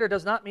established, greater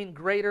does not mean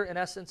greater in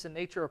essence, in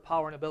nature, or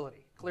power and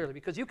ability, clearly.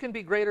 Because you can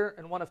be greater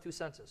in one of two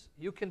senses.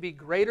 You can be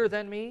greater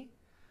than me,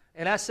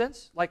 in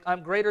essence, like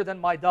I'm greater than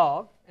my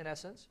dog, in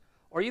essence.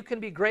 Or you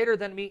can be greater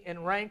than me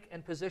in rank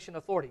and position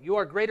authority. You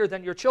are greater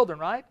than your children,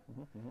 right?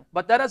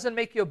 But that doesn't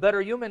make you a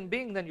better human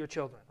being than your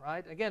children,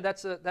 right? Again,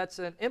 that's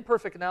an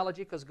imperfect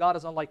analogy because God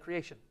is unlike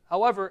creation.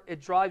 However, it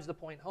drives the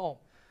point home.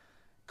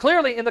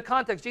 Clearly, in the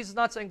context, Jesus is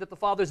not saying that the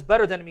Father is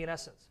better than me in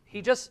essence.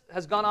 He just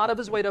has gone out of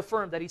his way to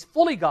affirm that he's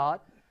fully God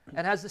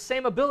and has the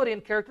same ability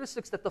and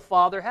characteristics that the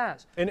Father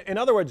has. In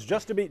other words,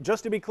 just to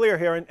be clear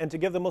here and to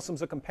give the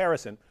Muslims a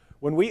comparison,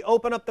 when we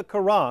open up the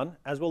Quran,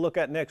 as we'll look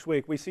at next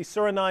week, we see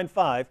Surah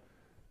 9:5,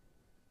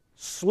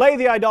 slay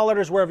the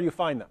idolaters wherever you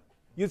find them.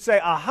 You'd say,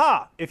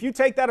 aha, if you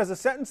take that as a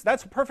sentence,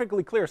 that's a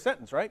perfectly clear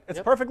sentence, right? It's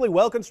a perfectly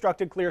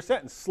well-constructed, clear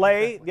sentence.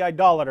 Slay the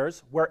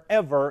idolaters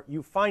wherever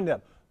you find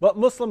them. But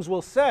Muslims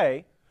will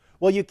say,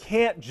 well, you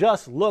can't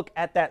just look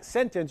at that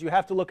sentence. You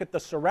have to look at the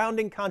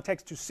surrounding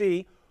context to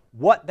see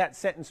what that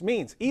sentence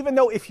means. Even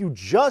though if you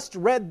just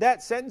read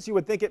that sentence, you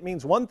would think it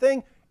means one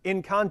thing,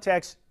 in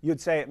context, you'd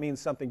say it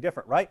means something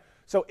different, right?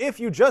 So if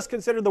you just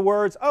consider the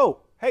words, oh,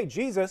 hey,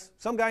 Jesus,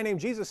 some guy named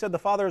Jesus said the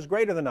Father is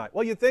greater than I.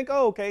 Well, you'd think,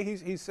 oh, okay,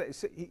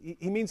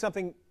 he means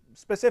something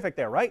specific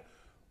there, right?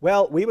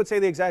 Well, we would say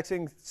the exact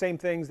same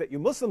things that you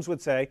Muslims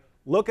would say.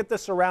 Look at the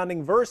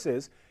surrounding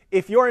verses.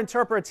 If your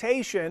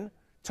interpretation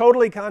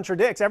totally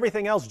contradicts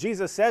everything else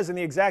Jesus says in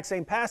the exact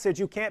same passage,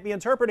 you can't be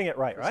interpreting it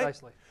right, right?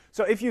 Precisely.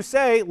 So if you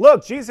say,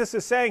 look, Jesus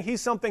is saying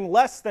he's something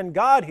less than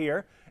God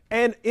here,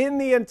 and in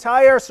the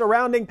entire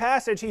surrounding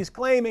passage, he's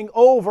claiming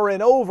over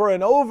and over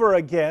and over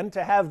again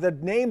to have the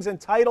names and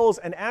titles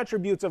and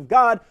attributes of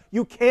God,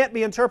 you can't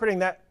be interpreting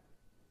that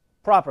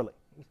properly.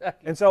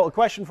 Exactly. And so a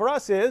question for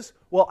us is,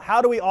 well,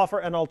 how do we offer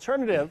an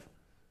alternative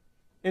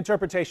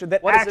interpretation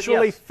that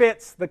actually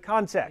fits the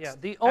context? Yeah,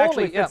 the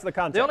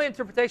only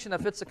interpretation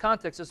that fits the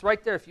context is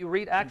right there if you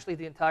read actually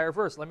the entire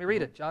verse. Let me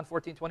read it, John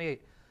 14:28.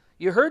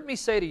 You heard me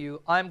say to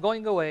you, I am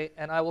going away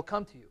and I will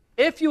come to you.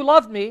 If you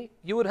loved me,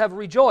 you would have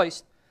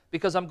rejoiced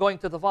because I'm going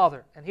to the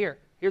Father. And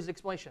here's the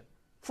explanation.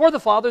 For the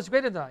Father is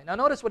greater than I. Now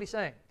notice what he's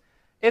saying.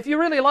 If you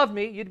really love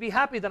me, you'd be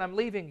happy that I'm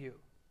leaving you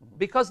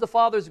because the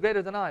Father is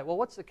greater than I. Well,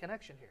 what's the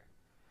connection here?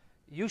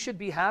 You should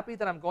be happy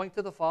that I'm going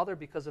to the Father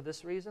because of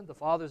this reason. The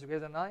Father is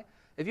greater than I.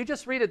 If you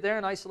just read it there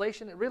in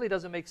isolation, it really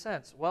doesn't make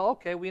sense. Well,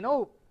 okay, we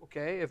know,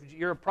 if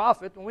you're a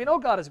prophet, we know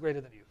God is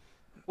greater than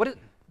you.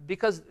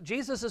 Because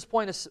Jesus'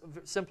 point is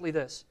simply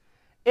this.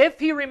 If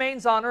he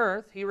remains on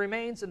earth, he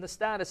remains in the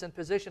status and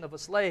position of a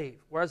slave,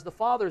 whereas the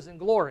Father is in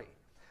glory.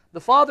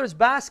 The Father is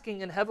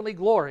basking in heavenly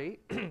glory,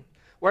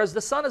 whereas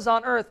the Son is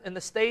on earth in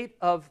the state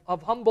of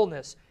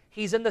humbleness.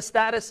 He's in the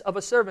status of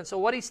a servant. So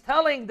what he's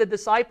telling the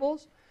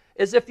disciples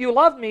is, if you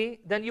love me,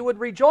 then you would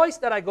rejoice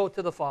that I go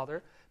to the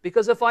Father,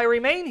 because if I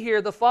remain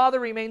here, the Father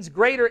remains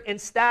greater in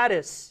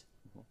status.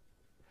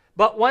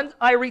 But when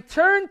I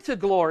return to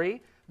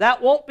glory, that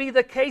won't be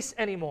the case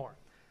anymore.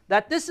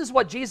 That this is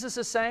what Jesus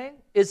is saying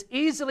is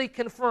easily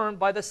confirmed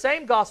by the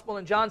same gospel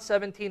in John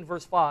 17,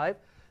 verse 5.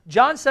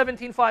 John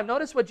 17, 5,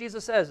 notice what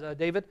Jesus says,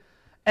 David.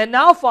 And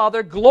now,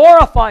 Father,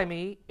 glorify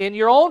me in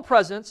your own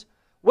presence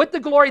with the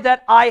glory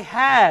that I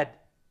had.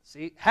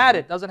 See, had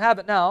it, doesn't have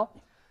it now.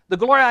 The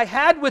glory I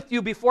had with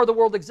you before the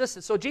world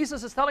existed. So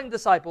Jesus is telling the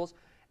disciples,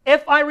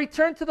 if I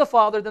return to the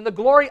Father, then the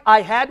glory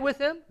I had with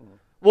him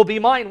will be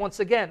mine once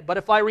again. But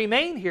if I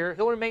remain here,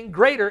 he'll remain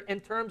greater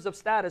in terms of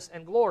status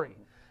and glory.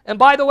 And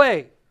by the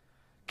way,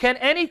 can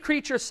any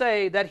creature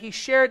say that he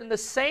shared in the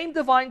same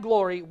divine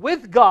glory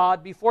with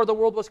God before the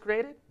world was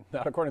created?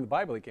 Not according to the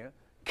Bible, he can't.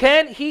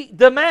 Can he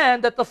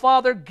demand that the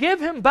Father give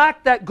him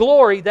back that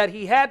glory that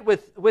he had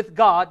with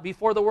God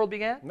before the world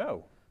began?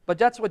 No. But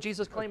that's what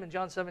Jesus claimed in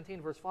John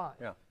 17, verse 5.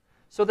 Yeah.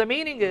 So the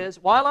meaning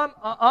is, while I'm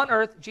on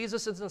earth,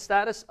 Jesus is in the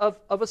status of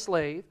a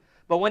slave,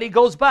 but when he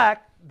goes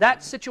back,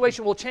 that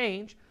situation will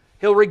change.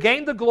 He'll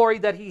regain the glory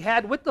that he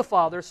had with the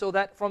Father, so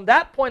that from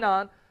that point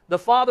on, the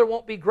Father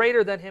won't be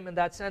greater than him in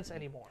that sense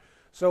anymore.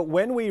 So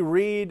when we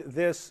read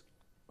this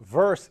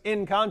verse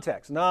in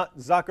context, not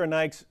Zakir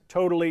Naik's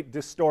totally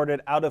distorted,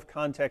 out of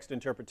context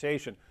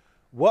interpretation,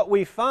 what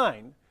we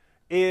find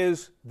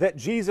is that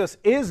Jesus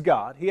is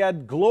God. He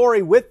had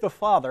glory with the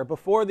Father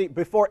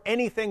before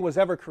anything was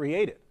ever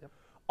created. Yep.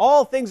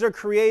 All things are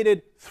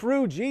created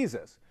through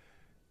Jesus.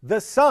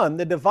 The Son,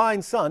 the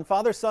divine Son,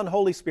 Father, Son,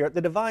 Holy Spirit,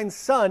 the divine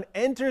Son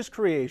enters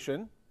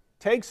creation,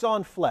 takes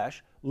on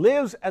flesh,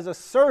 lives as a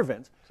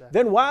servant. Exactly.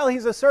 Then while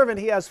he's a servant,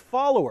 he has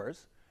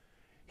followers.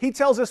 He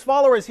tells his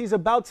followers he's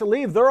about to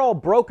leave. They're all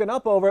broken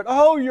up over it.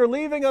 Oh, you're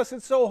leaving us.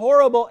 It's so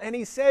horrible. And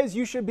he says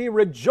you should be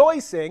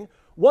rejoicing.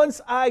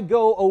 Once I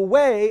go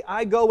away,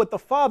 I go with the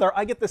Father.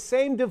 I get the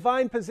same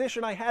divine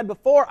position I had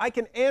before. I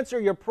can answer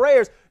your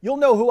prayers. You'll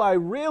know who I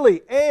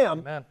really am.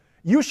 Amen.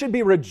 You should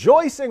be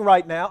rejoicing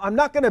right now. I'm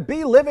not going to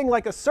be living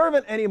like a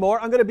servant anymore.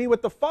 I'm going to be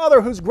with the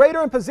Father who's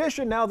greater in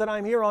position now that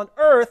I'm here on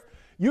earth.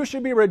 You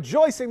should be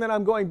rejoicing that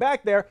I'm going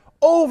back there.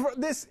 Over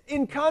this,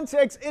 in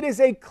context, it is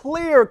a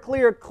clear,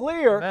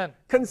 Amen.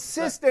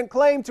 consistent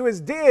claim to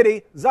his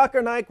deity.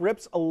 Zakir Naik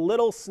rips a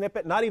little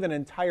snippet, not even an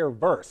entire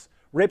verse,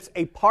 rips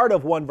a part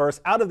of one verse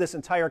out of this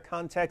entire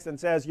context and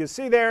says, you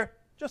see there,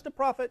 just a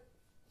prophet.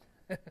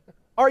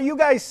 Are you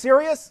guys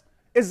serious?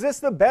 Is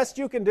this the best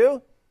you can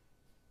do?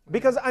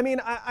 Because, I mean,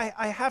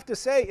 I have to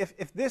say,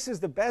 if this is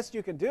the best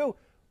you can do,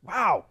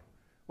 wow.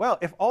 Well,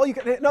 if all you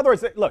can, in other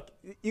words, look,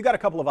 you got a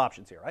couple of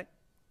options here, right?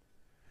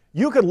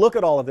 You could look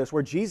at all of this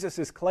where Jesus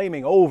is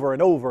claiming over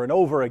and over and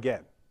over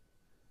again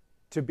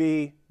to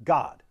be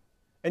God.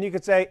 And you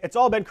could say, it's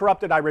all been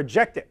corrupted, I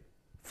reject it.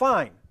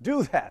 Fine,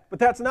 do that. But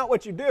that's not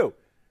what you do.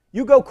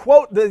 You go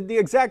quote the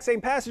exact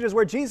same passages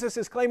where Jesus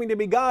is claiming to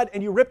be God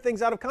and you rip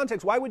things out of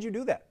context. Why would you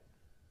do that?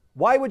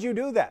 Why would you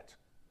do that?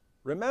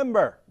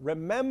 Remember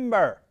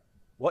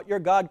what your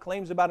God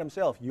claims about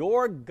himself.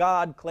 Your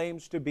God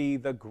claims to be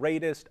the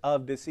greatest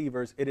of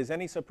deceivers. Is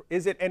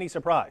it any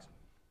surprise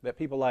that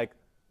people like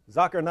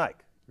Zakir Naik,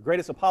 the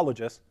greatest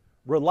apologists,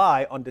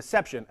 rely on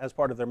deception as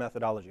part of their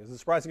methodology? Is it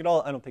surprising at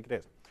all? I don't think it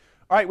is.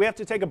 All right, we have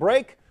to take a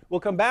break. We'll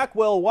come back.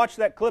 We'll watch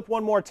that clip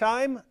one more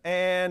time,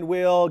 and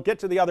we'll get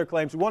to the other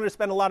claims. We wanted to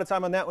spend a lot of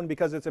time on that one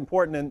because it's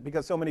important and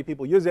because so many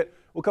people use it.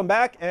 We'll come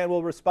back, and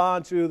we'll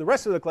respond to the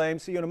rest of the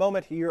claims. See you in a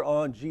moment here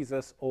on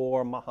Jesus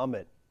or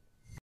Muhammad.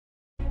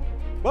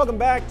 Welcome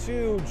back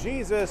to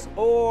Jesus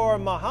or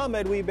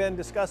Muhammad. We've been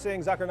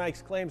discussing Zakir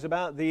Naik's claims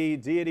about the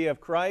deity of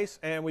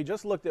Christ, and we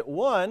just looked at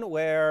one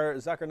where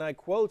Zakir Naik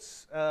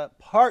quotes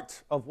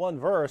part of one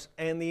verse,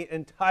 and the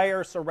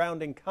entire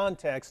surrounding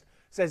context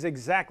says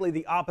exactly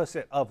the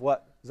opposite of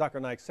what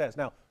Zakir Naik says.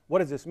 Now, what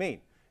does this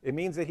mean? It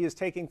means that he is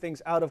taking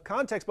things out of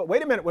context. But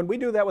wait a minute, when we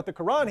do that with the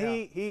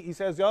Quran, he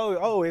says,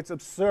 oh, it's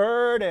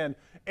absurd, and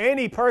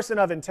any person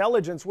of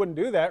intelligence wouldn't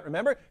do that.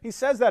 Remember? He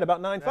says that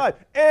about 9.5.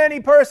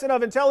 Any person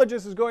of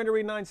intelligence is going to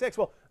read 9.6.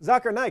 Well,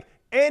 Zakir Naik,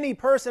 any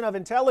person of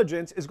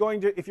intelligence is going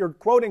to, if you're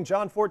quoting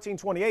John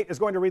 14:28, is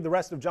going to read the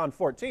rest of John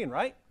 14,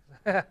 right?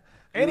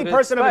 Any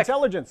person of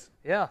intelligence.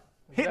 Yeah.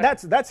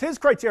 Exactly. That's his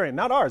criterion,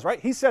 not ours, right?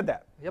 He said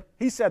that. Yep.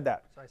 He said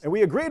that. And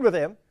we agreed with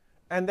him.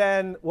 And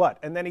then what?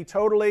 And then he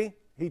totally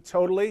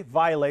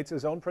violates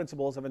his own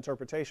principles of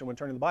interpretation when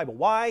turning the Bible.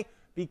 Why?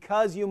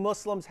 Because you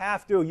Muslims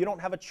have to. You don't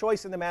have a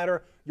choice in the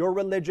matter. Your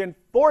religion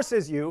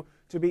forces you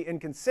to be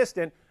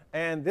inconsistent.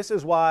 And this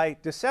is why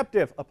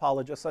deceptive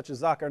apologists such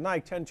as Zakir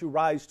Naik tend to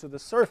rise to the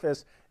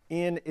surface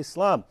in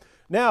Islam.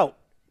 Now,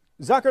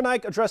 Zakir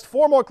Naik addressed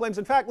 4 more claims.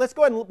 In fact, let's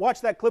go ahead and watch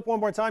that clip one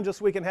more time just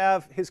so we can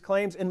have his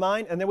claims in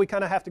mind. And then we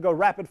kind of have to go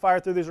rapid fire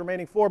through these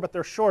remaining 4, but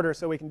they're shorter,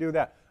 so we can do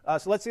that.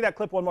 So let's see that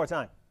clip one more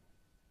time.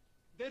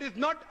 There is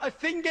not a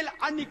single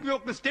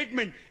unequivocal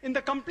statement in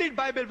the complete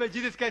Bible where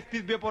Jesus Christ,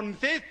 peace be upon him,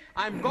 says,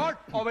 I am God,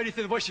 or where he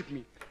says, worship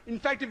me. In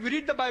fact, if you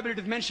read the Bible, it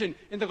is mentioned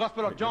in the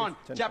Gospel of John,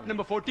 chapter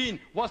number 14,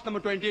 verse number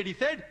 28, he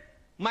said,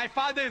 my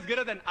Father is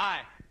greater than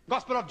I.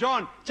 Gospel of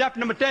John, chapter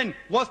number 10,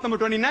 verse number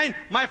 29,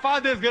 my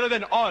Father is greater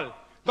than all.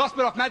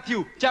 Gospel of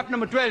Matthew, chapter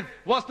number 12,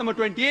 verse number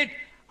 28,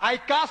 I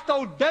cast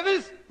out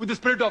devils with the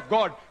Spirit of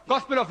God.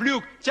 Gospel of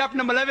Luke, chapter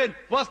number 11,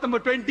 verse number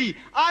 20,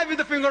 I with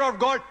the finger of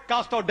God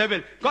cast out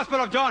devil. Gospel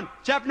of John,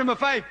 chapter number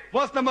 5,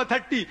 verse number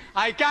 30,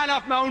 I can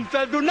of my own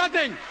self do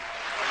nothing.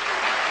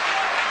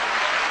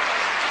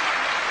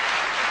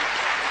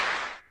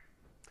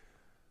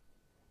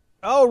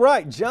 All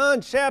right,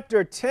 John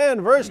chapter 10,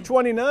 verse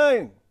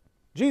 29.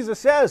 Jesus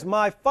says,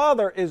 my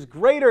Father is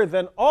greater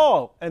than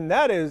all. And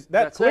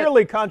that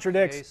clearly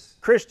contradicts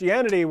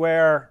Christianity,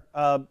 where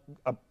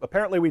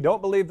apparently we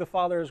don't believe the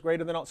Father is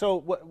greater than all.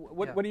 So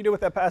what do you do with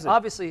that passage?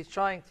 Obviously, he's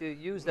trying to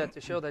use that to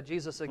show that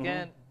Jesus,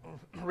 again,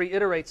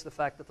 reiterates the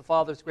fact that the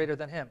Father is greater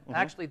than him.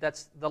 Actually,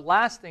 that's the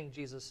last thing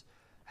Jesus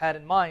had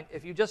in mind.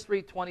 If you just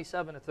read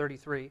 27 to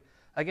 33,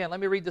 again, let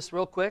me read this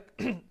real quick,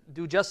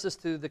 do justice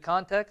to the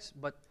context,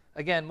 but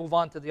again, move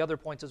on to the other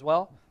points as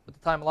well, with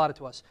the time allotted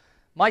to us.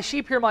 My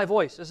sheep hear my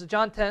voice. This is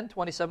John 10,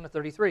 27 to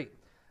 33.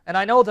 And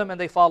I know them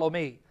and they follow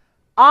me.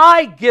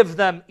 I give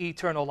them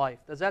eternal life.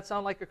 Does that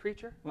sound like a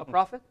creature, a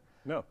prophet?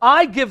 No.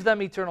 I give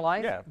them eternal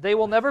life. Yeah. They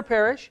will never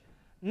perish.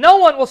 No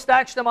one will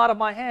snatch them out of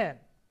my hand.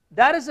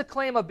 That is a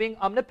claim of being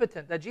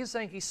omnipotent, that Jesus is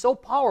saying he's so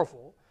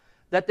powerful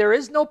that there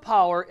is no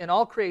power in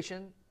all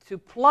creation to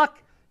pluck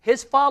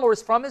his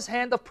followers from his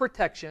hand of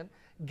protection,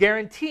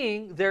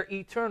 guaranteeing their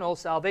eternal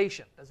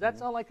salvation. Does that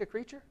sound like a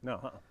creature?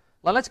 No.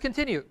 Well, let's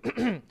continue.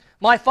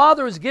 My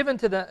Father who's given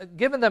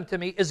them to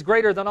me is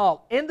greater than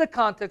all. In the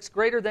context,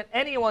 greater than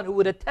anyone who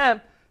would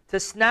attempt to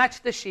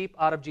snatch the sheep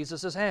out of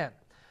Jesus' hand.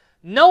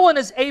 No one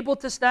is able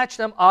to snatch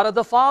them out of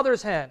the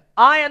Father's hand.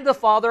 I and the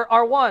Father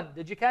are one.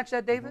 Did you catch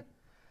that, David?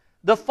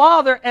 The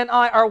Father and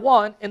I are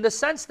one in the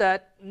sense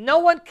that no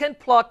one can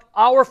pluck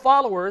our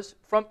followers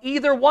from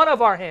either one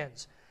of our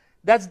hands.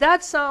 Does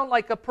that sound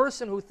like a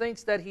person who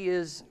thinks that he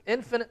is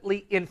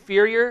infinitely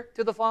inferior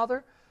to the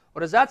Father? Or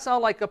does that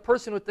sound like a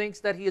person who thinks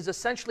that he is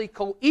essentially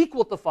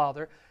co-equal to the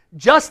Father,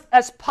 just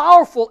as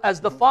powerful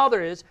as the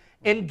Father is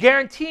in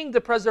guaranteeing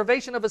the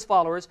preservation of his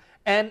followers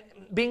and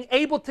being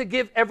able to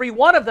give every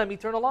one of them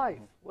eternal life?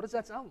 What does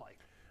that sound like?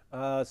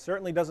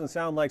 Certainly doesn't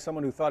sound like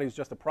someone who thought he was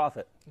just a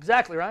prophet.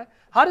 Exactly, right?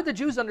 How did the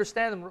Jews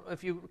understand him?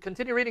 If you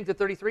continue reading to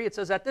 33, it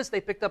says, at this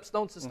they picked up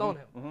stones to stone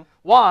him.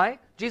 Why?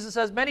 Jesus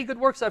says, many good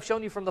works I've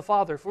shown you from the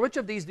Father. For which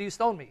of these do you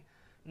stone me?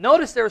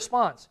 Notice their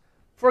response.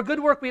 For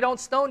good work we don't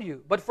stone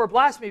you, but for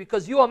blasphemy,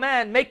 because you, a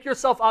man, make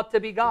yourself out to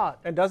be God.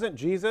 And doesn't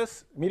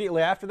Jesus,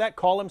 immediately after that,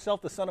 call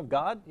himself the Son of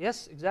God?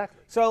 Yes,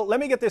 exactly. So let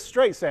me get this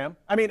straight, Sam.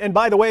 I mean, and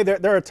by the way,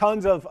 there are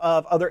tons of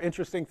other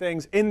interesting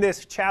things in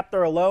this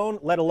chapter alone,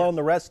 let alone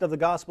the rest of the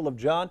Gospel of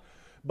John.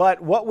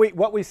 But what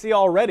we see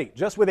already,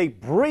 just with a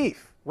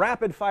brief,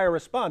 rapid-fire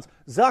response,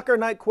 Zakir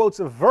Naik quotes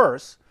a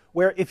verse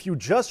where if you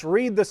just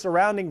read the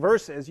surrounding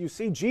verses, you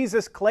see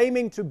Jesus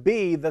claiming to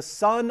be the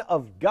Son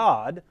of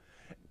God,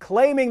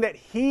 claiming that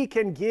he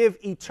can give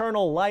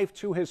eternal life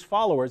to his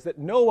followers, that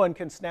no one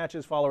can snatch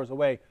his followers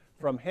away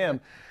from him.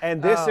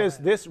 And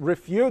this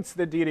refutes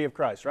the deity of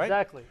Christ, right?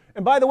 Exactly.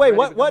 And by the way,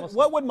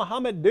 what would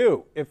Muhammad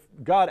do if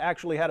God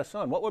actually had a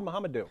son? What would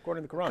Muhammad do,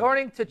 according to the Quran?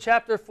 According to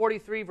chapter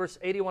 43, verse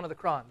 81 of the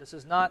Quran, this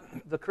is not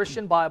the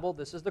Christian Bible,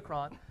 this is the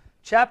Quran.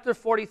 Chapter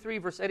 43,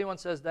 verse 81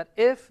 says that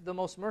if the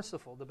most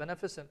merciful, the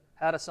beneficent,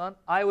 had a son,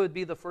 I would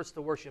be the first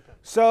to worship him.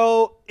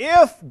 So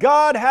if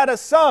God had a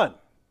son,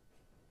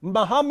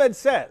 Muhammad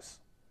says,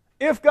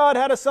 if God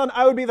had a son,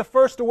 I would be the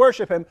first to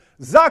worship him.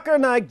 Zakir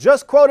Naik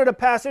just quoted a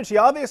passage. He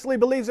obviously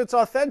believes it's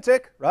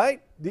authentic, right?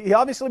 He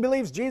obviously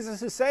believes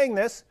Jesus is saying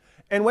this.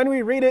 And when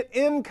we read it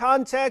in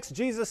context,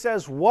 Jesus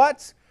says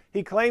what?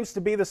 He claims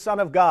to be the Son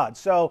of God.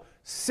 So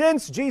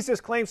since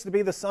Jesus claims to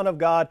be the Son of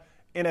God,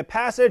 in a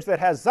passage that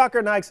has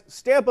Zakir Naik's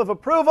stamp of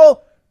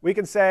approval, we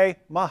can say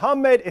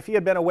Muhammad, if he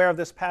had been aware of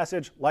this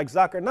passage like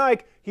Zakir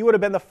Naik, he would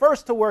have been the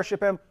first to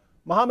worship him.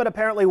 Muhammad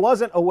apparently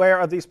wasn't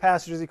aware of these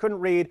passages. He couldn't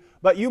read,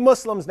 but you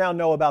Muslims now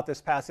know about this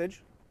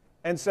passage.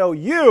 And so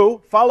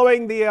you,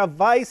 following the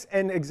advice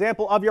and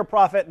example of your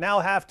prophet,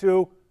 now have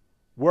to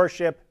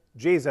worship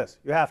Jesus.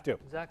 You have to.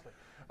 Exactly.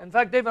 In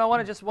fact, David, I want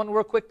to just one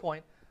real quick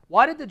point.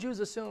 Why did the Jews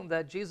assume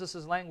that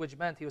Jesus' language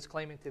meant he was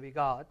claiming to be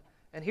God?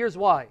 And here's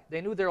why.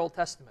 They knew their Old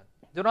Testament.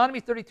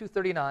 Deuteronomy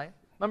 32:39.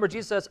 Remember,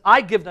 Jesus says,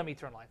 I give them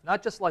eternal life.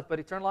 Not just life, but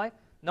eternal life.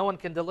 No one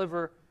can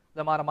deliver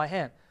them out of my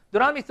hand.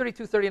 Deuteronomy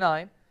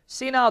 32:39.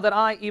 See now that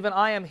I, even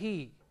I am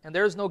he, and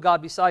there is no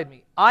God beside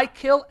me. I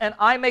kill and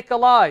I make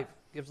alive,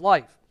 gives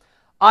life.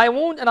 I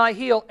wound and I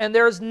heal, and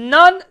there is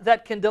none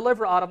that can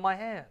deliver out of my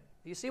hand.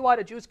 Do you see why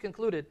the Jews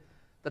concluded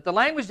that the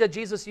language that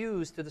Jesus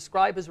used to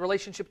describe his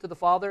relationship to the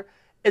Father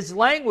is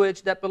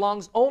language that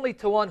belongs only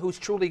to one who's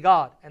truly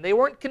God? And they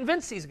weren't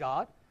convinced he's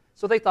God,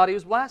 so they thought he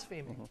was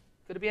blaspheming.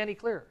 Could it be any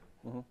clearer?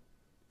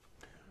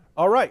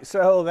 All right,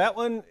 so that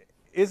one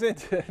isn't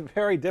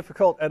very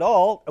difficult at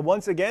all.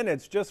 Once again,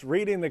 it's just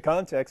reading the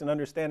context and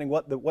understanding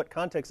what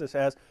context this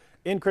has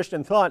in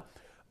Christian thought.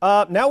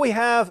 Now we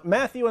have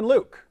Matthew and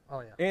Luke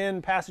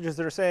in passages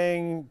that are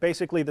saying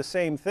basically the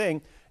same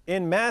thing.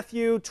 In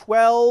Matthew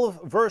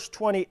 12, verse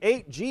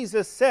 28,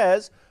 Jesus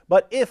says,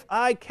 but if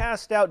I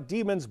cast out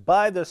demons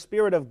by the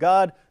Spirit of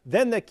God,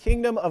 then the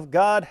kingdom of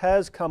God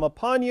has come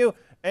upon you.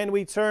 And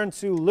we turn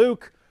to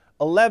Luke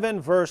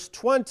 11, verse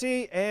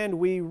 20, and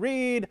we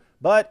read,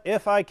 but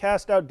if I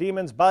cast out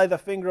demons by the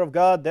finger of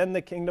God, then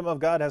the kingdom of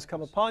God has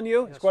come upon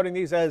you. He's quoting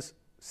these as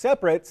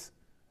separate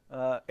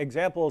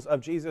examples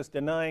of Jesus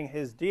denying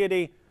his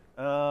deity.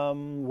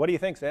 What do you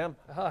think, Sam?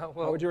 Well,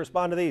 how would you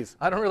respond to these?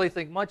 I don't really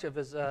think much of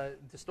his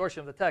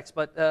distortion of the text,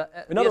 but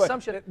In other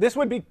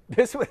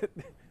words,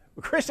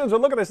 Christians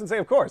would look at this and say,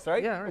 of course,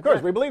 right? Yeah, right, of course,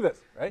 exactly. we believe this,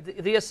 right?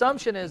 The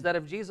assumption is that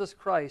if Jesus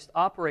Christ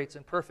operates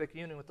in perfect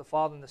union with the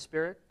Father and the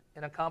Spirit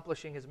in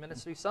accomplishing his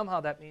ministry,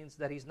 somehow that means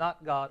that he's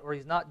not God or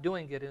he's not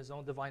doing it in his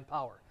own divine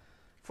power.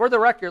 For the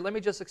record, let me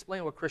just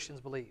explain what Christians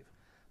believe.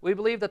 We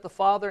believe that the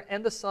Father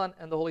and the Son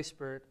and the Holy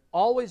Spirit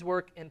always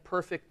work in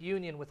perfect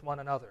union with one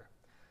another.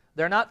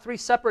 They're not three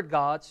separate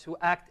gods who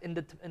act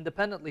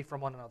independently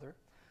from one another,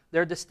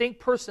 They're distinct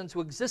persons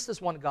who exist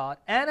as one God,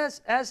 and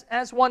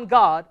as one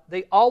God,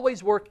 they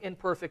always work in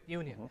perfect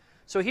union.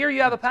 So here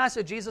you have a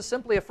passage, Jesus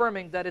simply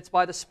affirming that it's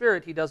by the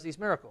Spirit He does these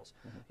miracles.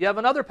 You have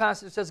another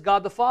passage that says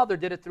God the Father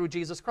did it through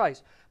Jesus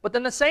Christ. But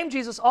then the same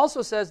Jesus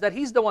also says that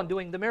He's the one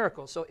doing the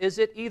miracles. So is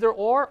it either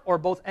or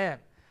both and?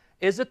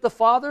 Is it the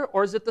Father,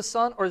 or is it the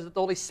Son, or is it the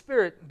Holy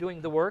Spirit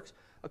doing the works?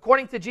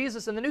 According to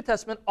Jesus in the New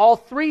Testament, all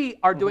three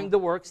are doing the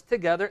works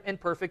together in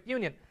perfect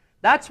union.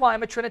 That's why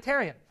I'm a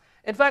Trinitarian.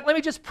 In fact, let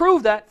me just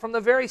prove that from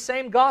the very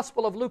same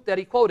Gospel of Luke that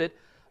he quoted.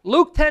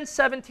 Luke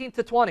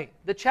 10:17-20,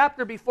 the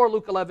chapter before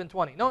Luke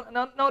 11:20.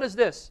 Notice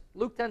this,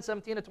 Luke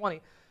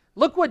 10:17-20.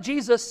 Look what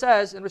Jesus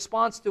says in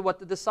response to what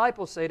the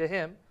disciples say to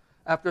Him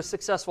after a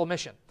successful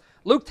mission.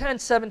 Luke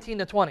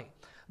 10:17-20.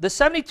 The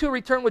 72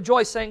 returned with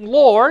joy, saying,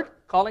 Lord,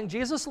 calling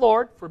Jesus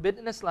Lord,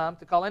 forbidden in Islam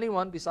to call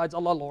anyone besides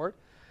Allah Lord,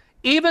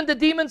 even the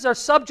demons are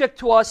subject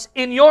to us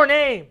in your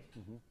name.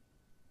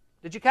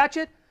 Did you catch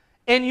it?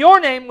 In your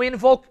name, we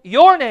invoke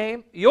your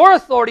name, your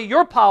authority,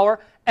 your power,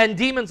 and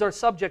demons are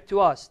subject to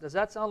us. Does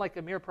that sound like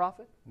a mere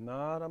prophet?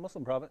 Not a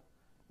Muslim prophet.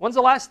 When's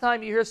the last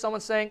time you hear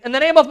someone saying, in the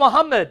name of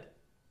Muhammad?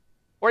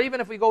 Or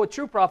even if we go with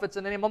true prophets,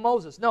 in the name of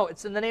Moses. No,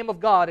 it's in the name of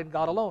God and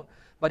God alone.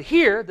 But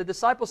here, the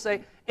disciples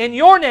say, in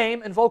your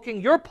name,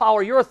 invoking your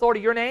power, your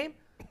authority, your name,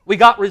 we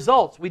got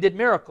results. We did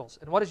miracles.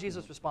 And what does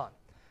Jesus respond?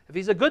 If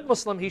He's a good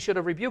Muslim, He should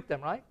have rebuked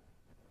them, right?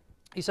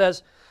 He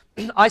says,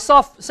 I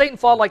saw Satan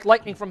fall like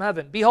lightning from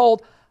heaven.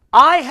 Behold,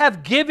 I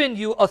have given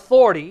you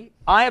authority,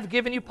 I have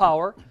given you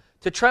power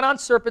to tread on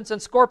serpents and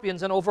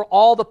scorpions and over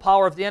all the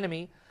power of the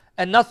enemy,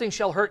 and nothing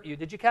shall hurt you.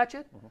 Did you catch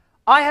it?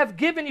 I have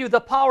given you the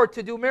power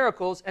to do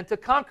miracles and to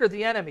conquer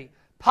the enemy.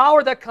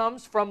 Power that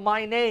comes from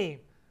my name.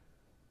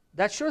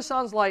 That sure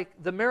sounds like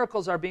the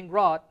miracles are being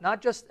wrought,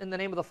 not just in the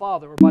name of the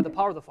Father or by the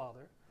power of the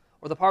Father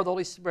or the power of the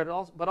Holy Spirit,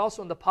 but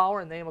also in the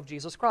power and name of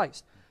Jesus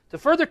Christ. To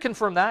further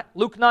confirm that,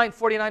 Luke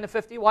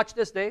 9:49-50, watch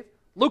this, Dave.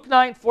 Luke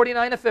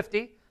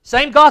 9:49-50,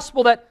 same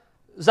gospel that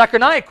Zakir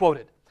Naik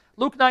quoted.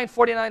 Luke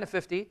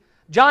 9:49-50,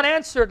 John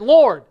answered,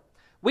 Lord,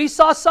 we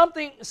saw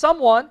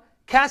someone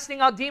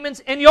casting out demons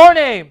in your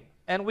name,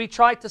 and we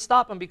tried to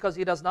stop him because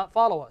he does not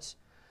follow us.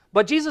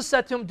 But Jesus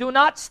said to him, do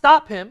not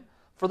stop him,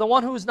 for the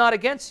one who is not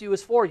against you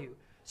is for you.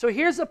 So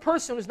here's a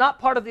person who's not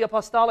part of the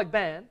apostolic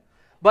band,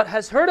 but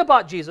has heard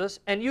about Jesus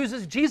and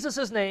uses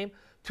Jesus' name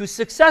to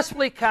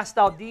successfully cast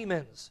out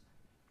demons.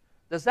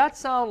 Does that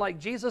sound like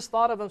Jesus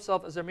thought of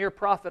Himself as a mere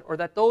prophet, or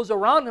that those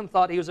around Him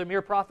thought He was a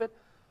mere prophet?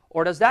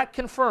 Or does that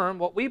confirm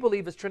what we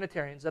believe as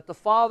Trinitarians, that the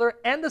Father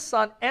and the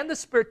Son and the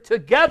Spirit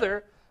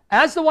together,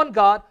 as the one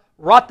God,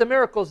 wrought the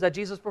miracles that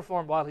Jesus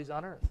performed while He's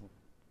on earth?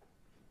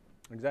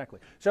 Exactly.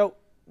 So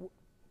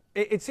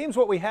it seems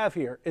what we have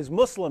here is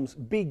Muslims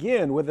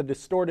begin with a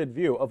distorted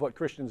view of what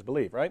Christians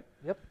believe, right?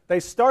 Yep. They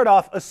start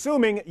off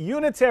assuming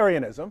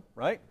Unitarianism,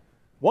 right?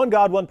 One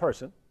God, one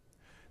person.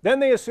 Then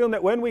they assume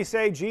that when we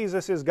say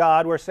Jesus is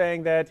God, we're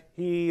saying that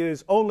He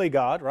is only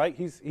God, right?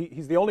 He's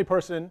the only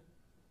person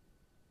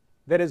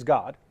that is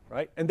God,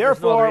 right? And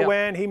therefore,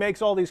 when He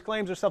makes all these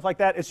claims or stuff like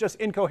that, it's just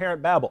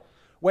incoherent babble.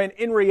 When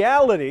in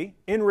reality,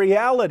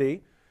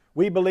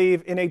 we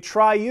believe in a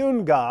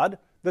triune God.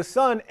 The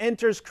Son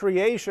enters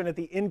creation at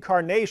the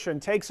incarnation,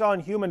 takes on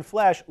human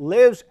flesh,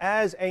 lives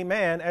as a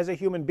man, as a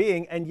human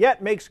being, and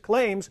yet makes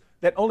claims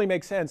that only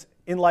make sense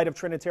in light of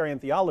Trinitarian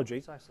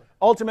theology. Precisely.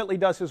 Ultimately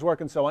does His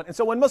work and so on. And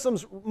so when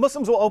Muslims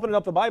will open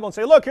up the Bible and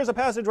say, look, here's a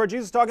passage where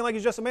Jesus is talking like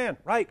He's just a man.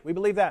 Right, we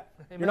believe that.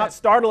 Amen. You're not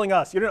startling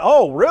us. You didn't,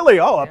 oh, really?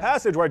 Oh, a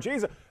passage where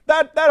Jesus,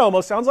 that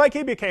almost sounds like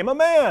He became a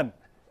man.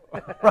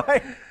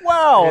 Right?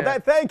 Wow,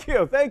 thank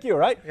you,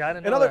 right? Yeah, I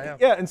didn't know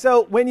that. Yeah, and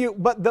so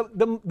but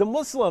the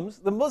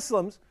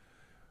Muslims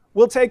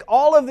will take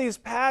all of these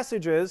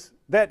passages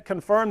that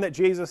confirm that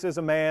Jesus is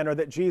a man, or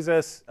that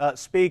Jesus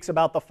speaks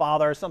about the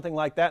Father or something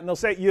like that, and they'll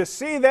say, you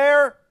see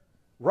there?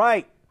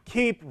 Right,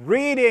 keep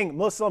reading,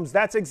 Muslims.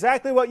 That's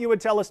exactly what you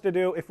would tell us to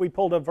do if we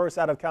pulled a verse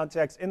out of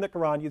context in the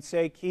Quran. You'd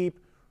say, keep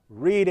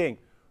reading.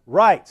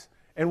 Right.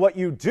 And what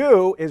you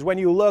do is when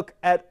you look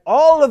at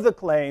all of the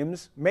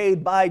claims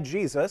made by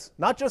Jesus,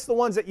 not just the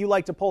ones that you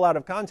like to pull out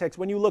of context,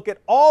 when you look at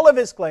all of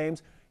His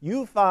claims,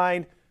 you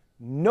find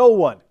no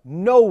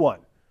one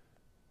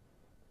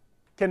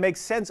can make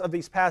sense of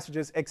these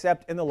passages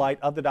except in the light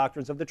of the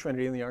doctrines of the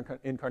Trinity and the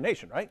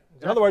Incarnation, right?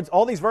 Exactly. In other words,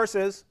 all these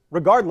verses,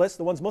 regardless,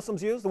 the ones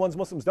Muslims use, the ones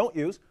Muslims don't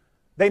use,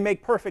 they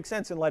make perfect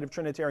sense in light of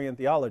Trinitarian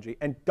theology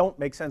and don't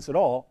make sense at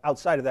all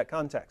outside of that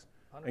context.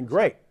 100%. And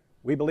great.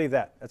 We believe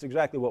that. That's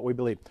exactly what we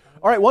believe.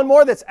 All right, one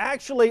more that's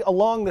actually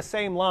along the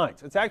same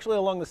lines. It's actually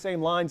along the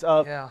same lines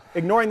of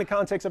ignoring the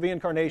context of the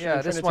Incarnation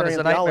and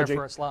Trinitarian theology. Yeah, this one is a nightmare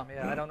for Islam.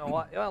 Yeah, I don't know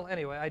why. Well,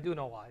 anyway, I do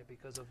know why,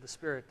 because of the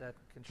Spirit that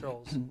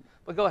controls.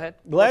 But go ahead.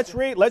 Let's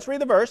read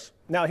the verse.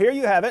 Now, here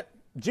you have it.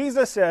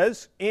 Jesus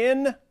says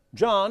in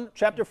John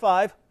chapter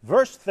 5,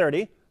 verse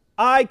 30,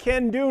 I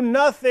can do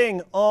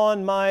nothing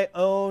on my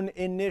own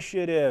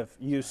initiative.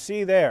 You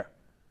see there.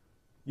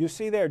 You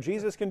see there,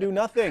 Jesus can do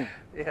nothing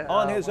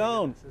on His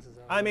own.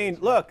 I mean,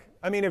 look,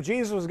 if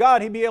Jesus was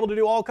God, He'd be able to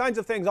do all kinds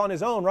of things on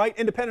His own, right?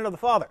 Independent of the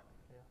Father,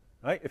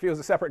 right? If He was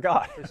a separate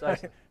God.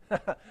 Precisely.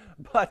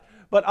 but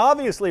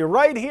obviously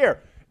right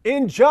here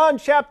in John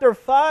chapter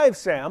 5,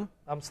 Sam.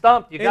 I'm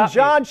stumped. You got me. In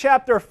John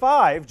chapter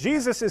 5,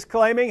 Jesus is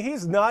claiming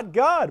he's not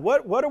God.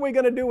 What are we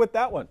going to do with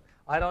that one?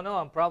 I don't know.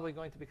 I'm probably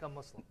going to become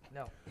Muslim.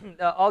 No.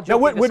 All Now,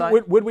 joking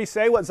aside. would we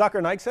say what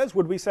Zakir Naik says?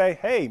 Would we say,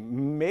 hey,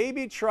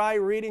 maybe try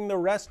reading the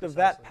rest of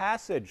that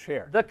passage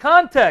here? The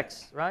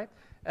context, right?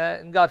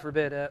 And God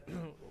forbid,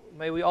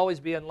 may we always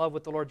be in love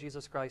with the Lord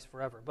Jesus Christ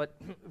forever. But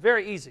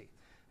very easy.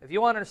 If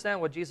you want to understand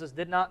what Jesus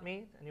did not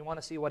mean and you want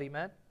to see what he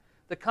meant,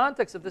 the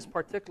context of this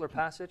particular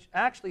passage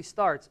actually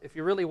starts, if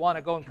you really want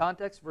to go in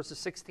context, verses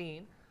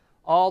 16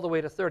 all the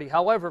way to 30.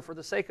 However, for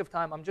the sake of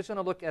time, I'm just going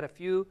to look at a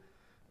few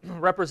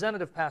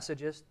representative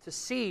passages to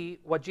see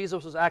what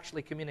Jesus was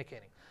actually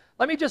communicating.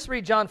 Let me just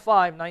read John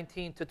 5,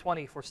 19 to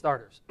 20 for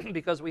starters,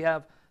 because we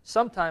have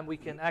some time we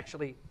can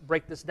actually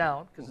break this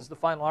down, because it's the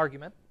final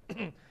argument.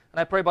 And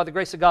I pray by the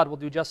grace of God we'll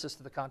do justice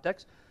to the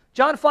context.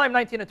 John 5,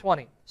 19 and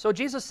 20. So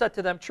Jesus said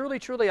to them, truly,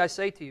 truly, I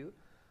say to you,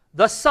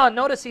 the Son,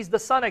 notice he's the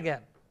Son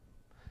again,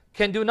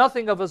 can do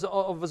nothing of his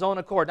own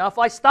accord. Now, if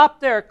I stop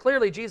there,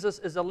 clearly Jesus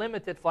is a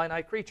limited,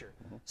 finite creature.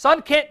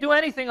 Son can't do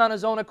anything on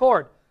his own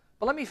accord.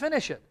 But let me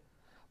finish it.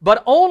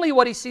 But only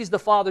what he sees the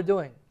Father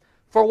doing.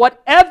 For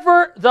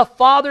whatever the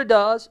Father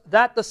does,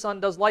 that the Son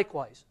does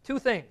likewise. Two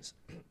things.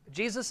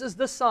 Jesus is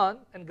the Son,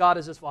 and God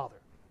is his Father.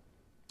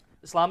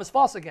 Islam is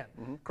false again.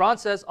 Quran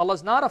says Allah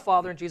is not a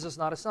father and Jesus is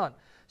not a son.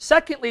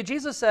 Secondly,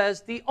 Jesus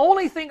says, the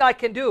only thing I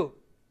can do,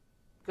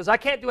 because I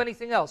can't do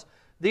anything else,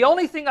 the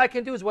only thing I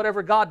can do is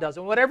whatever God does.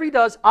 And whatever he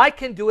does, I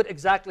can do it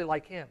exactly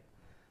like him.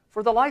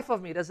 For the life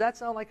of me, does that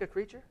sound like a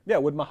creature? Yeah,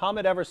 would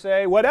Muhammad ever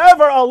say,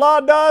 whatever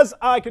Allah does,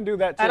 I can do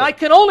that too? And I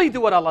can only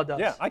do what Allah does.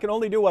 Yeah, I can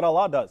only do what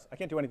Allah does. I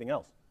can't do anything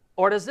else.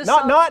 Or does this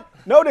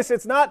notice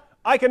it's not,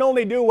 I can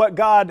only do what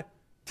God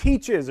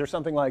teaches or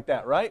something like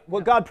that, right?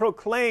 What God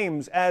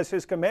proclaims as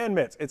his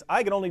commandments. It's,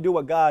 I can only do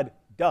what God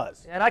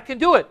does. And I can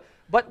do it.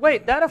 But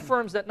wait, that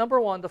affirms that, number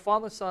one, the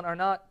Father and Son are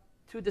not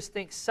two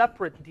distinct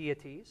separate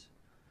deities,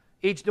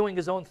 each doing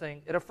his own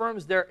thing. It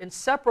affirms their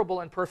inseparable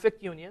and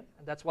perfect union,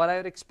 and that's what I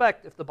would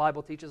expect if the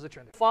Bible teaches the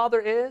Trinity.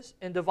 Father is,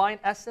 in divine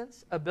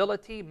essence,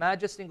 ability,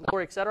 majesty, and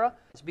glory, etc.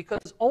 It's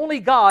because only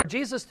God,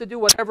 Jesus to do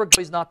whatever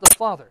is not the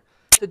Father,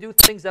 to do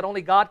things that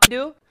only God can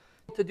do,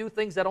 to do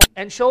things that only,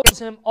 and shows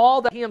him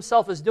all that he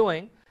himself is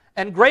doing,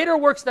 and greater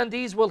works than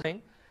these will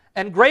he,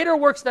 and greater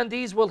works than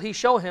these will he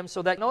show him,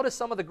 so that notice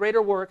some of the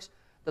greater works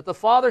that the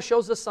Father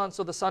shows the Son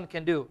so the Son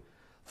can do.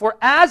 For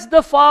as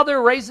the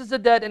Father raises the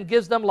dead and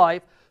gives them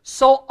life,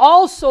 so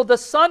also the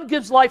Son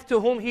gives life to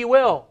whom he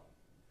will.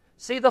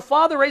 See, the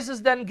Father raises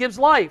the dead and gives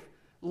life.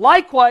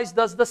 Likewise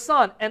does the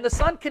Son. And the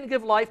Son can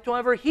give life to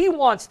whoever he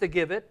wants to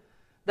give it.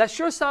 That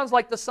sure sounds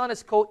like the Son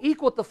is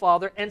co-equal with the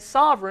Father and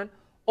sovereign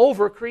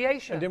over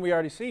creation. And didn't we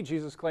already see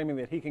Jesus claiming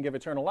that he can give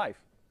eternal life?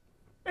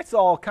 It's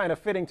all kind of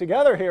fitting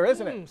together here,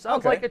 isn't it?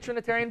 Sounds like a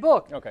Trinitarian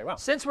book. Okay, well.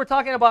 Since we're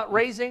talking about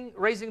raising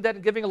dead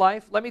and giving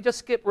life, let me just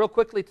skip real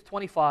quickly to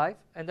 25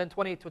 and then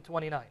 28 to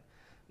 29.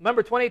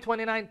 Remember, 28,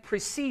 29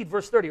 precede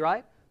verse 30,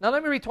 right? Now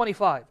let me read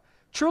 25.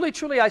 Truly,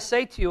 truly, I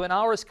say to you, an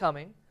hour is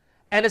coming,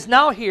 and is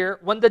now here,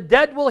 when the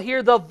dead will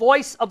hear the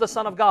voice of the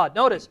Son of God.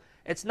 Notice,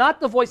 it's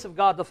not the voice of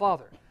God the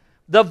Father.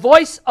 The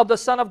voice of the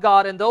Son of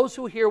God, and those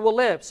who hear will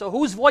live. So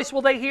whose voice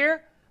will they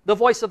hear? The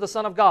voice of the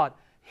Son of God.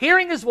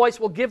 Hearing his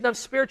voice will give them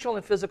spiritual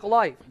and physical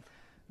life.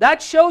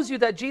 That shows you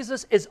that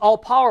Jesus is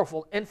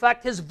all-powerful. In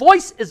fact, his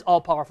voice is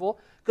all-powerful,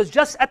 because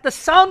just at the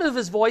sound of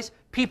his voice,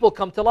 people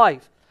come to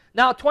life.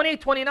 Now, 28,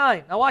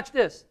 29. Now watch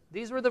this.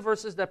 These were the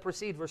verses that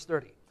precede verse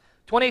 30.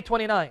 28,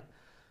 29.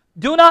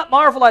 Do not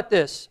marvel at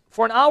this,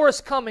 for an hour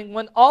is coming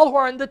when all who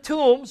are in the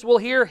tombs will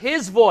hear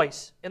his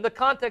voice. In the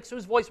context,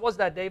 whose voice was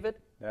that, David?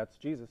 That's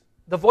Jesus.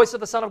 The voice of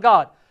the Son of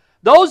God.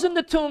 Those in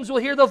the tombs will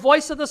hear the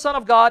voice of the Son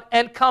of God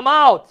and come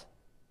out.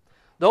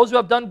 Those who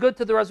have done good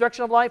to the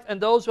resurrection of life,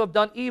 and those who have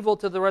done evil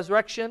to the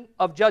resurrection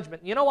of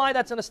judgment. You know why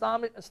that's an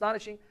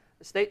astonishing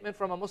statement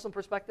from a Muslim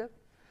perspective?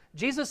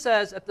 Jesus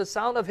says, at the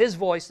sound of his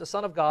voice, the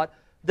Son of God,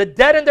 the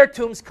dead in their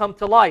tombs come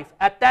to life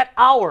at that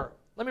hour.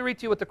 Let me read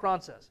to you what the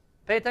Quran says.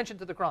 Pay attention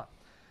to the Quran.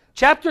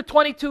 Chapter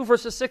 22,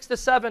 verses 6 to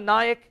 7,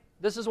 Naik,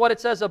 this is what it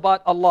says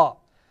about Allah.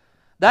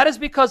 That is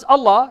because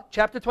Allah,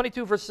 chapter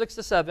 22, verse 6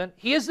 to 7,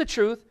 he is the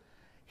truth.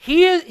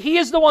 He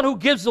is the one who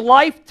gives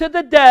life to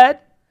the dead,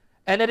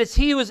 and it is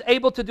he who is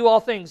able to do all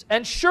things.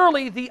 And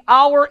surely the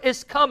hour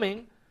is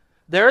coming.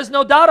 There is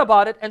no doubt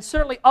about it. And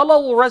certainly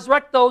Allah will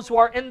resurrect those who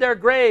are in their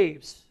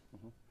graves.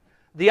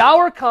 The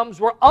hour comes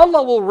where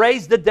Allah will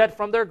raise the dead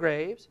from their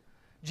graves.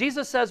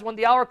 Jesus says when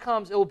the hour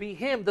comes, it will be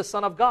him, the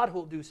Son of God, who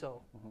will do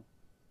so.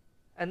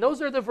 And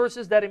those are the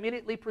verses that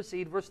immediately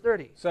precede verse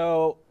 30.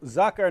 So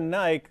Zakir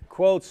Naik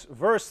quotes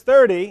verse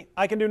 30,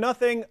 I can do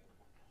nothing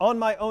on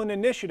my own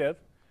initiative.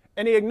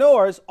 And he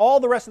ignores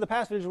all the rest of the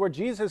passages where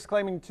Jesus is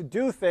claiming to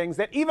do things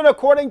that even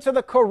according to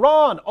the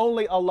Quran,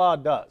 only Allah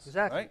does.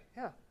 Exactly. Right?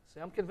 Yeah. See,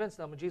 I'm convinced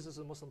that Jesus is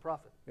a Muslim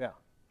prophet. Yeah.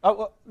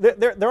 Well,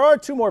 there are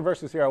two more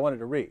verses here I wanted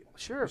to read.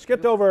 Sure. We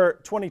skipped over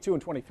 22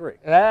 and 23.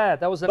 Yeah,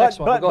 that was the next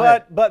one. Go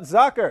ahead. But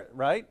Zakir,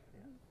 right?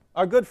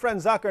 our good friend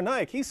Zakir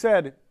Naik, he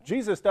said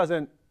Jesus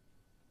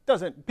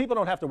people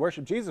don't have to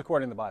worship Jesus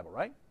according to the Bible,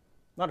 right?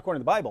 Not according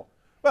to the Bible.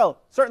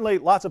 Well, certainly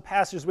lots of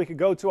passages we could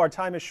go to. Our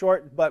time is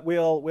short, but we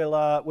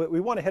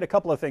want to hit a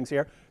couple of things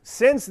here.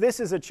 Since this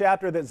is a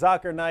chapter that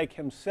Zakir Naik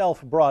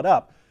himself brought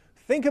up,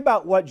 think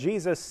about what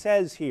Jesus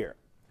says here,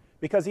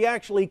 because he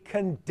actually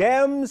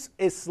condemns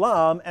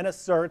Islam and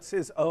asserts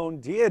his own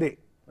deity,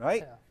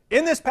 right? Yeah.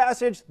 In this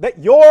passage that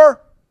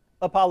your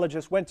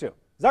apologist went to.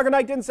 Zakir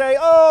Naik didn't say,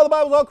 oh, the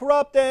Bible's all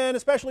corrupt, and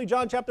especially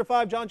John chapter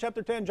 5, John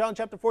chapter 10, John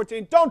chapter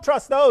 14. Don't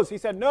trust those. He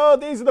said, no,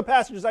 these are the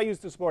passages I use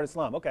to support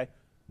Islam. Okay,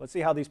 let's see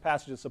how these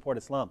passages support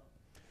Islam.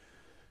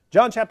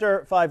 John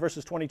chapter 5,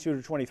 verses 22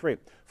 to 23.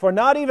 For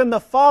not even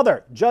the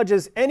Father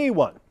judges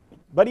anyone,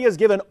 but he has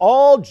given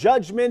all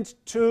judgment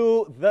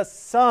to the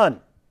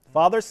Son.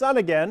 Father, Son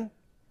again,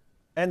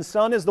 and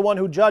Son is the one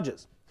who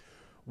judges.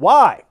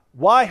 Why?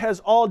 Why has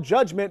all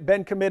judgment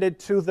been committed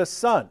to the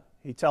Son?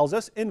 He tells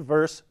us in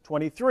verse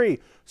 23,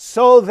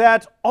 so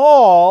that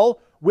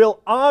all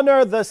will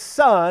honor the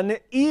Son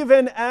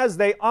even as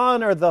they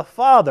honor the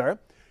Father.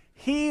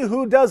 He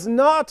who does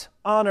not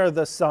honor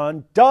the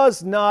Son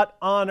does not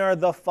honor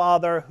the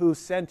Father who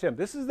sent him.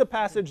 This is the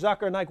passage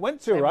Zakir Naik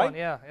went to, right?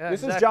 Yeah,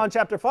 this is John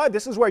chapter 5.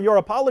 This is where your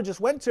apologist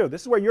went to.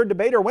 This is where your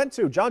debater went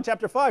to, John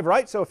chapter 5,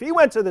 right? So if he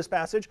went to this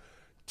passage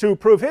to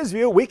prove his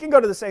view, we can go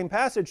to the same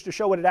passage to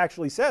show what it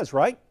actually says,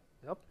 right?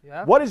 Yep.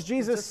 Yeah. What does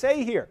Jesus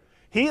say here?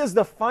 He is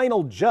the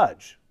final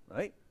judge,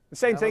 right? The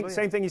same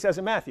thing he says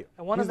in Matthew.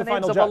 And one of the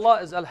names of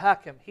Allah is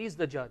Al-Hakim. He's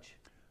the judge.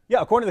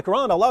 Yeah, according to the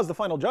Quran, Allah is the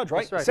final judge, right?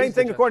 That's right. Same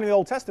thing according to the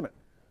Old Testament.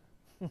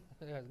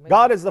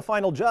 God is the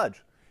final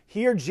judge.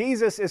 Here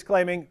Jesus is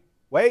claiming,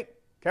 wait,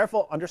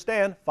 careful,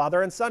 understand,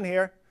 Father and Son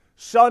here.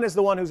 Son is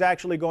the one who's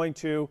actually going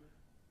to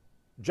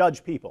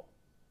judge people.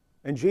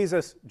 And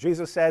Jesus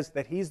says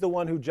that he's the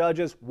one who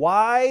judges.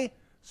 Why?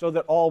 So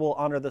that all will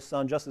honor the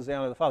Son just as they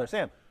honor the Father.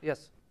 Sam.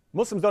 Yes.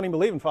 Muslims don't even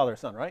believe in Father or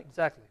Son, right?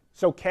 Exactly.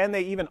 So can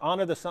they even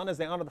honor the Son as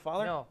they honor the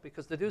Father? No,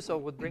 because to do so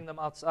would bring them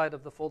outside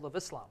of the fold of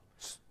Islam.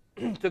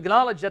 To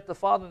acknowledge that the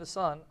Father and the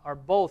Son are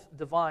both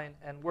divine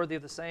and worthy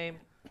of the same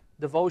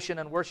devotion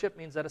and worship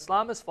means that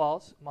Islam is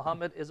false,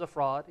 Muhammad is a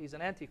fraud, he's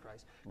an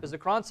antichrist. Because the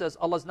Quran says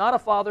Allah is not a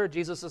Father,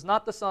 Jesus is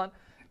not the Son.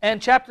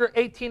 And chapter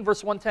 18,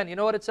 verse 110, you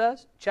know what it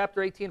says?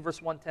 Chapter 18, verse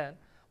 110.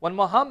 When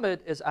Muhammad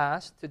is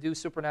asked to do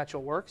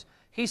supernatural works,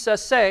 he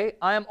says, say,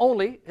 I am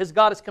only, his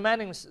God is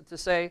commanding him to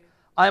say,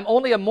 I am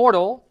only a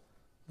mortal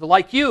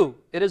like you.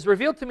 It is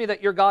revealed to me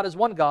that your God is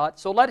one God.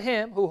 So let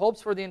him who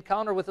hopes for the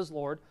encounter with his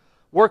Lord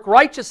work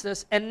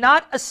righteousness and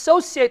not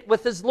associate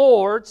with his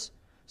Lord's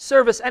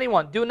service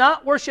anyone. Do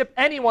not worship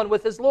anyone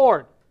with his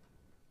Lord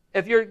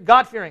if you're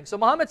God-fearing. So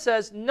Muhammad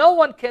says no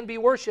one can be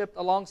worshipped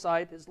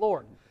alongside his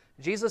Lord.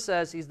 Jesus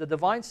says he's the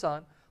divine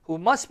Son who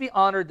must be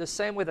honored the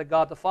same way that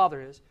God the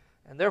Father is.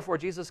 And therefore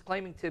Jesus is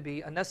claiming to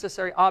be a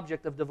necessary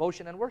object of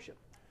devotion and worship.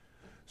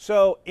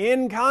 So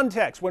in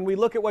context, when we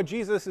look at what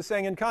Jesus is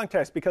saying in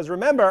context, because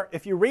remember,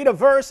 if you read a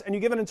verse and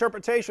you give an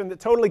interpretation that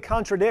totally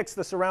contradicts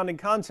the surrounding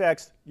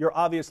context, you're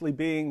obviously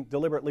being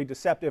deliberately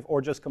deceptive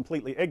or just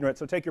completely ignorant.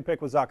 So take your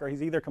pick with Zakir.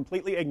 He's either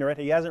completely ignorant,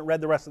 he hasn't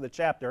read the rest of the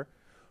chapter,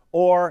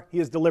 or he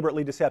is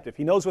deliberately deceptive.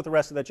 He knows what the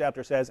rest of the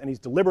chapter says, and he's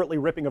deliberately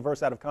ripping a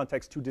verse out of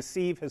context to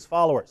deceive his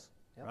followers.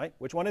 Yep. Right?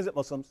 Which one is it,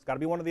 Muslims? It's got to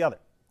be one or the other.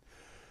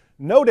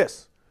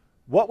 Notice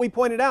what we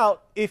pointed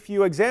out, if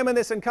you examine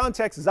this in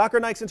context, Zakir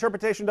Naik's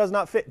interpretation does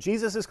not fit.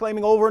 Jesus is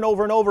claiming over and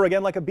over and over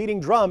again, like a beating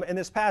drum in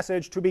this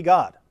passage, to be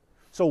God.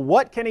 So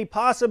what can he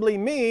possibly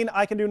mean?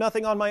 I can do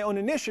nothing on my own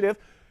initiative.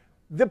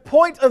 The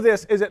point of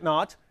this, is it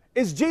not,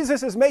 is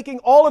Jesus is making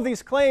all of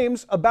these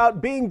claims about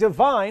being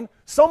divine.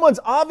 Someone's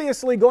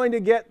obviously going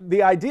to get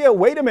the idea,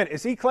 wait a minute,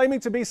 is he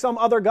claiming to be some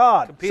other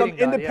God, some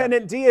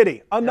independent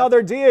deity,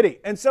 another deity?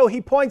 And so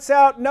he points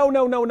out, no,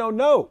 no, no, no,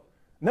 no.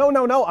 No,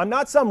 no, no, I'm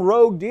not some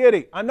rogue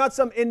deity. I'm not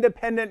some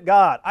independent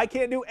God. I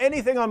can't do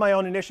anything on my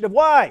own initiative.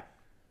 Why?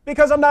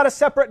 Because I'm not a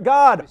separate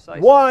God,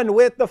 Precisely. One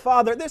with the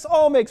Father. This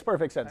all makes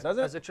perfect sense,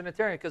 doesn't it? As a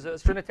Trinitarian, because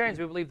as Trinitarians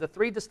we believe the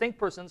three distinct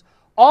persons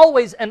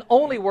always and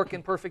only work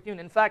in perfect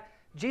union. In fact,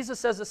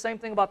 Jesus says the same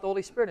thing about the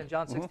Holy Spirit in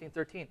John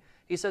 16:13.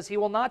 He says he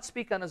will not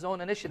speak on his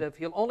own initiative.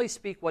 He'll only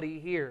speak what he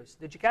hears.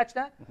 Did you catch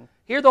that?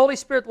 Here the Holy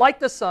Spirit,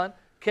 like the Son,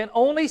 can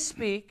only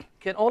speak,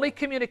 can only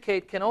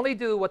communicate, can only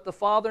do what the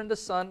Father and the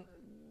Son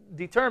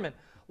determine.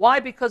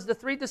 Why? Because the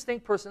three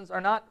distinct persons are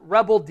not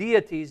rebel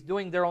deities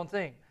doing their own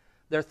thing.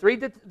 They're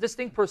three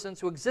distinct persons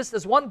who exist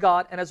as one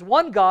God, and as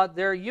one God,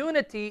 their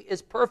unity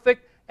is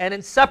perfect and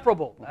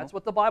inseparable. That's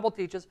what the Bible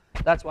teaches.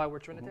 That's why we're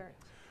Trinitarians.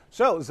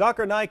 So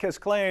Zakir Naik has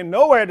claimed,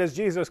 nowhere does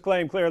Jesus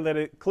claim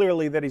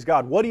clearly that he's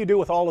God. What do you do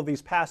with all of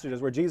these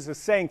passages where Jesus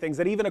is saying things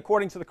that even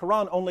according to the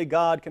Quran, only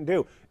God can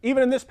do?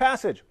 Even in this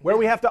passage, where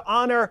we have to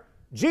honor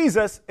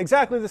Jesus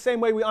exactly the same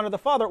way we honor the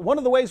Father. One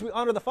of the ways we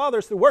honor the Father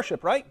is through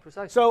worship, right?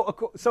 Precisely.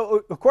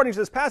 So according to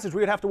this passage, we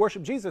would have to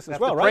worship Jesus as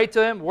well, right? Pray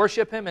to him,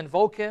 worship him,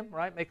 invoke him,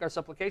 right? Make our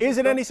supplications. Is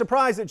it any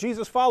surprise that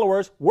Jesus'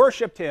 followers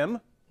worshipped him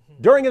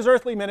during his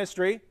earthly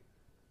ministry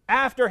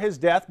after his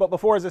death, but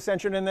before his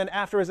ascension, and then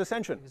after his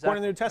ascension,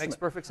 according to the New Testament. Makes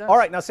perfect sense. All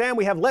right, now, Sam,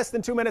 we have less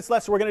than 2 minutes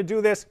left, so we're going to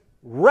do this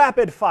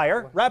rapid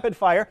fire. Rapid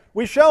fire.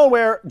 We've shown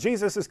where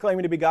Jesus is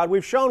claiming to be God.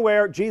 We've shown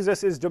where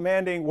Jesus is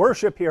demanding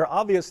worship here,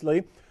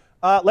 obviously.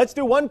 Let's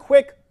do one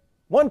quick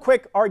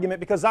argument,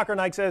 because Zakir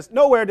Naik says,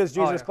 nowhere does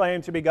Jesus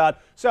claim to be God.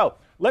 So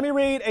let me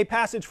read a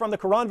passage from the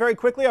Quran very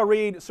quickly. I'll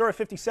read Surah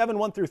 57,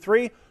 1 through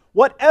 3.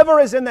 Whatever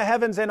is in the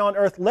heavens and on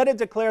earth, let it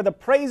declare the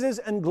praises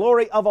and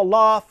glory of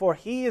Allah, for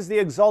He is the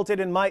exalted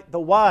in might, the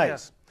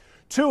wise. Yeah.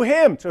 To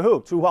Him, to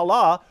who? To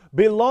Allah,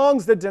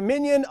 belongs the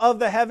dominion of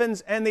the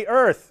heavens and the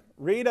earth.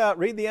 Read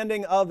the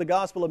ending of the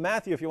Gospel of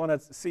Matthew if you want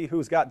to see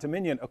who's got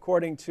dominion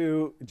according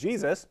to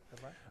Jesus.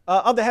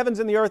 Of the heavens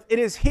and the earth, it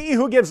is He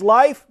who gives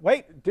life.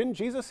 Wait, didn't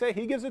Jesus say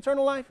He gives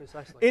eternal life?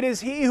 Precisely. It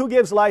is He who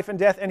gives life and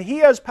death, and He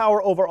has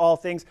power over all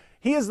things.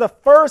 He is the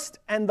first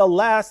and the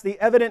last, the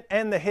evident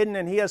and the hidden,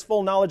 and He has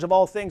full knowledge of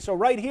all things. So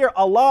right here,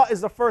 Allah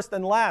is the first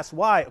and last.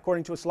 Why?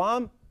 According to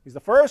Islam, He's the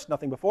first,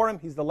 nothing before Him.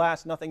 He's the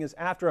last, nothing is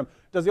after Him.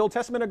 Does the Old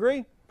Testament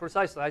agree?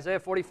 Precisely. Isaiah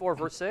 44,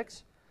 verse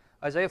 6.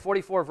 Isaiah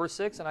 44, verse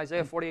 6, and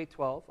Isaiah 48,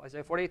 12.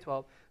 Isaiah 48,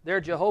 12.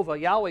 There Jehovah,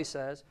 Yahweh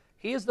says,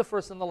 He is the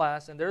first and the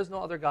last, and there is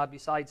no other God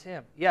besides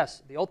Him.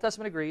 Yes, the Old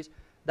Testament agrees.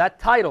 That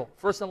title,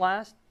 first and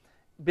last,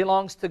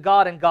 belongs to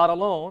God and God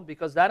alone,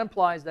 because that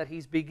implies that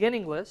He's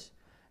beginningless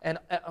and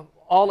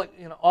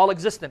all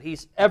existent.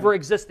 He's ever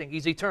existing.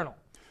 He's eternal.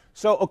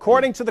 So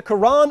according to the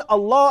Quran,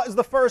 Allah is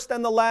the first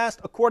and the last.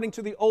 According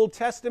to the Old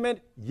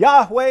Testament,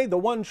 Yahweh, the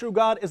one true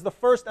God, is the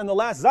first and the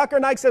last. Zakir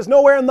Naik says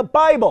nowhere in the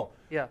Bible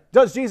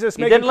does Jesus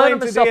make a claim to deity. He didn't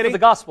limit himself to the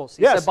Gospels.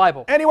 He said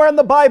Bible. Anywhere in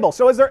the Bible.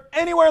 So is there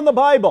anywhere in the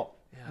Bible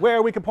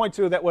where we could point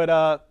to that would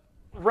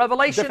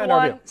Revelation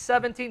 1,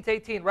 17 to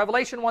 18.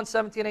 Revelation 1,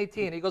 17,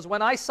 18. He goes,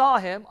 when I saw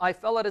Him, I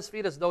fell at His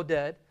feet as though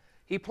dead.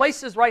 He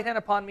placed His right hand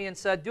upon me and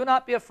said, do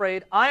not be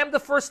afraid. I am the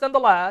first and the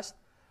last.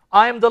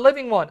 I am the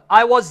living one.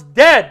 I was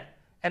dead,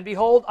 and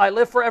behold, I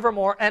live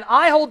forevermore, and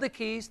I hold the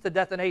keys to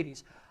death and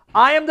Hades.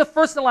 I am the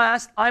first and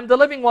last. I am the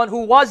living one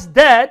who was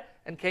dead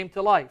and came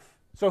to life.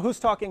 So who's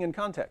talking in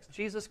context?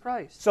 Jesus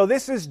Christ. So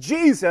this is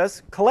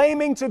Jesus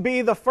claiming to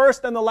be the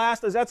first and the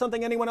last. Is that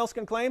something anyone else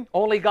can claim?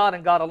 Only God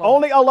and God alone.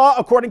 Only Allah,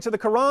 according to the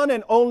Quran,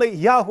 and only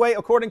Yahweh,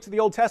 according to the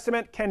Old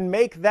Testament, can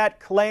make that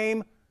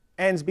claim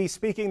and be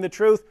speaking the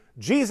truth.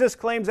 Jesus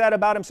claims that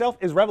about Himself.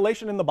 Is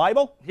Revelation in the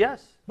Bible?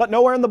 Yes. But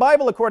nowhere in the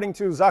Bible, according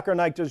to Zakir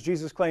Naik, does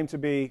Jesus claim to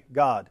be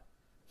God.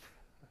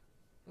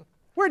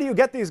 Where do you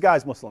get these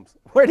guys, Muslims?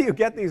 Where do you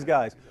get these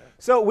guys?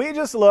 So we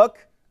just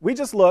looked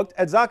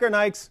at Zakir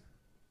Naik's.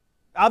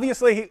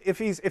 Obviously, if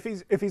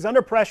he's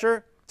under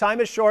pressure, time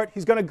is short,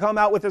 he's going to come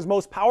out with his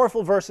most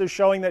powerful verses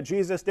showing that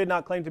Jesus did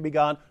not claim to be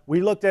God. We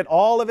looked at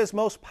all of his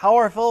most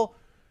powerful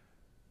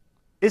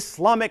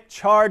Islamic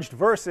charged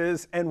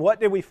verses, and what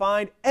did we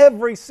find?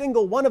 Every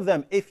single one of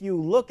them, if you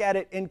look at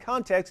it in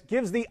context,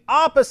 gives the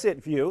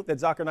opposite view that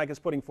Zakir Naik is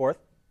putting forth.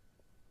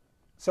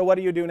 So what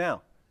do you do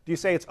now? Do you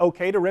say it's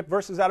okay to rip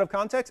verses out of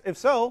context? If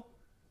so,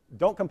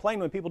 don't complain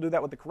when people do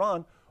that with the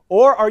Quran.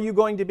 Or are you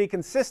going to be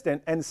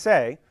consistent and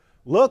say,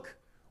 look,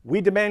 we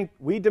demand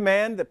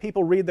that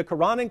people read the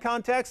Quran in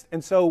context,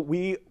 and so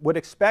we would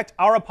expect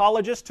our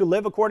apologists to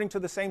live according to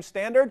the same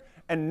standard,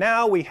 and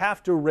now we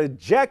have to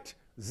reject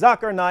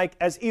Zakir Naik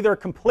as either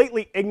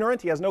completely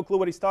ignorant, he has no clue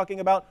what he's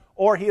talking about,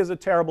 or he is a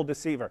terrible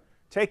deceiver.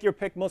 Take your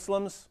pick,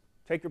 Muslims,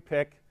 take your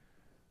pick.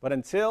 But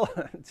until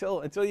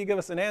you give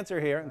us an answer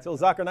here, until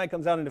Zakir Naik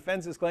comes out and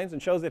defends his claims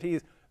and shows that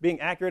he's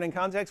being accurate in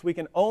context, we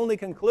can only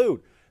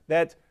conclude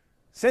that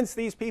since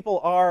these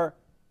people are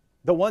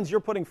the ones you're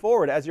putting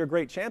forward as your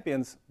great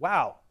champions,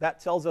 wow, that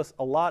tells us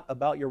a lot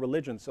about your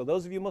religion. So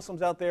those of you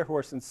Muslims out there who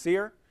are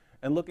sincere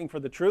and looking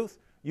for the truth,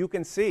 you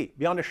can see,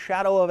 beyond a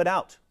shadow of a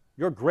doubt,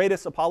 your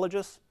greatest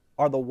apologists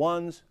are the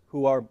ones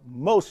who are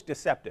most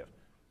deceptive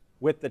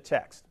with the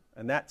text.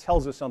 And that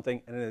tells us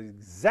something, and it is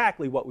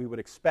exactly what we would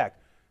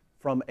expect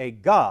from a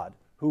God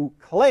who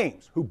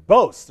claims, who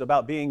boasts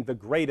about being the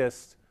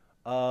greatest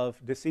of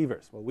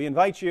deceivers. Well, we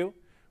invite you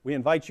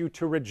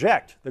to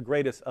reject the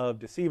greatest of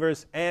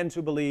deceivers and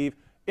to believe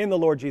in the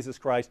Lord Jesus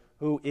Christ,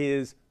 who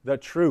is the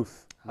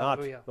truth,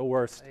 Hallelujah. not the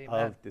worst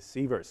of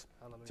deceivers.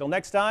 Until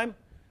next time,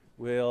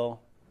 we'll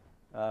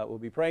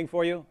be praying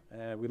for you,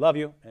 and we love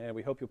you, and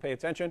we hope you'll pay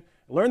attention.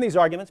 Learn these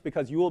arguments,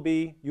 because you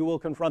will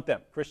confront them.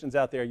 Christians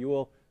out there, you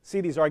will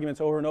see these arguments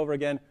over and over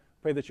again.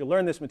 Pray that you'll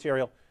learn this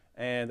material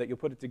and that you'll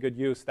put it to good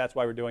use. That's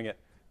why we're doing it.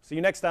 See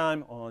you next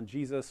time on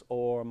Jesus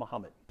or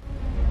Muhammad.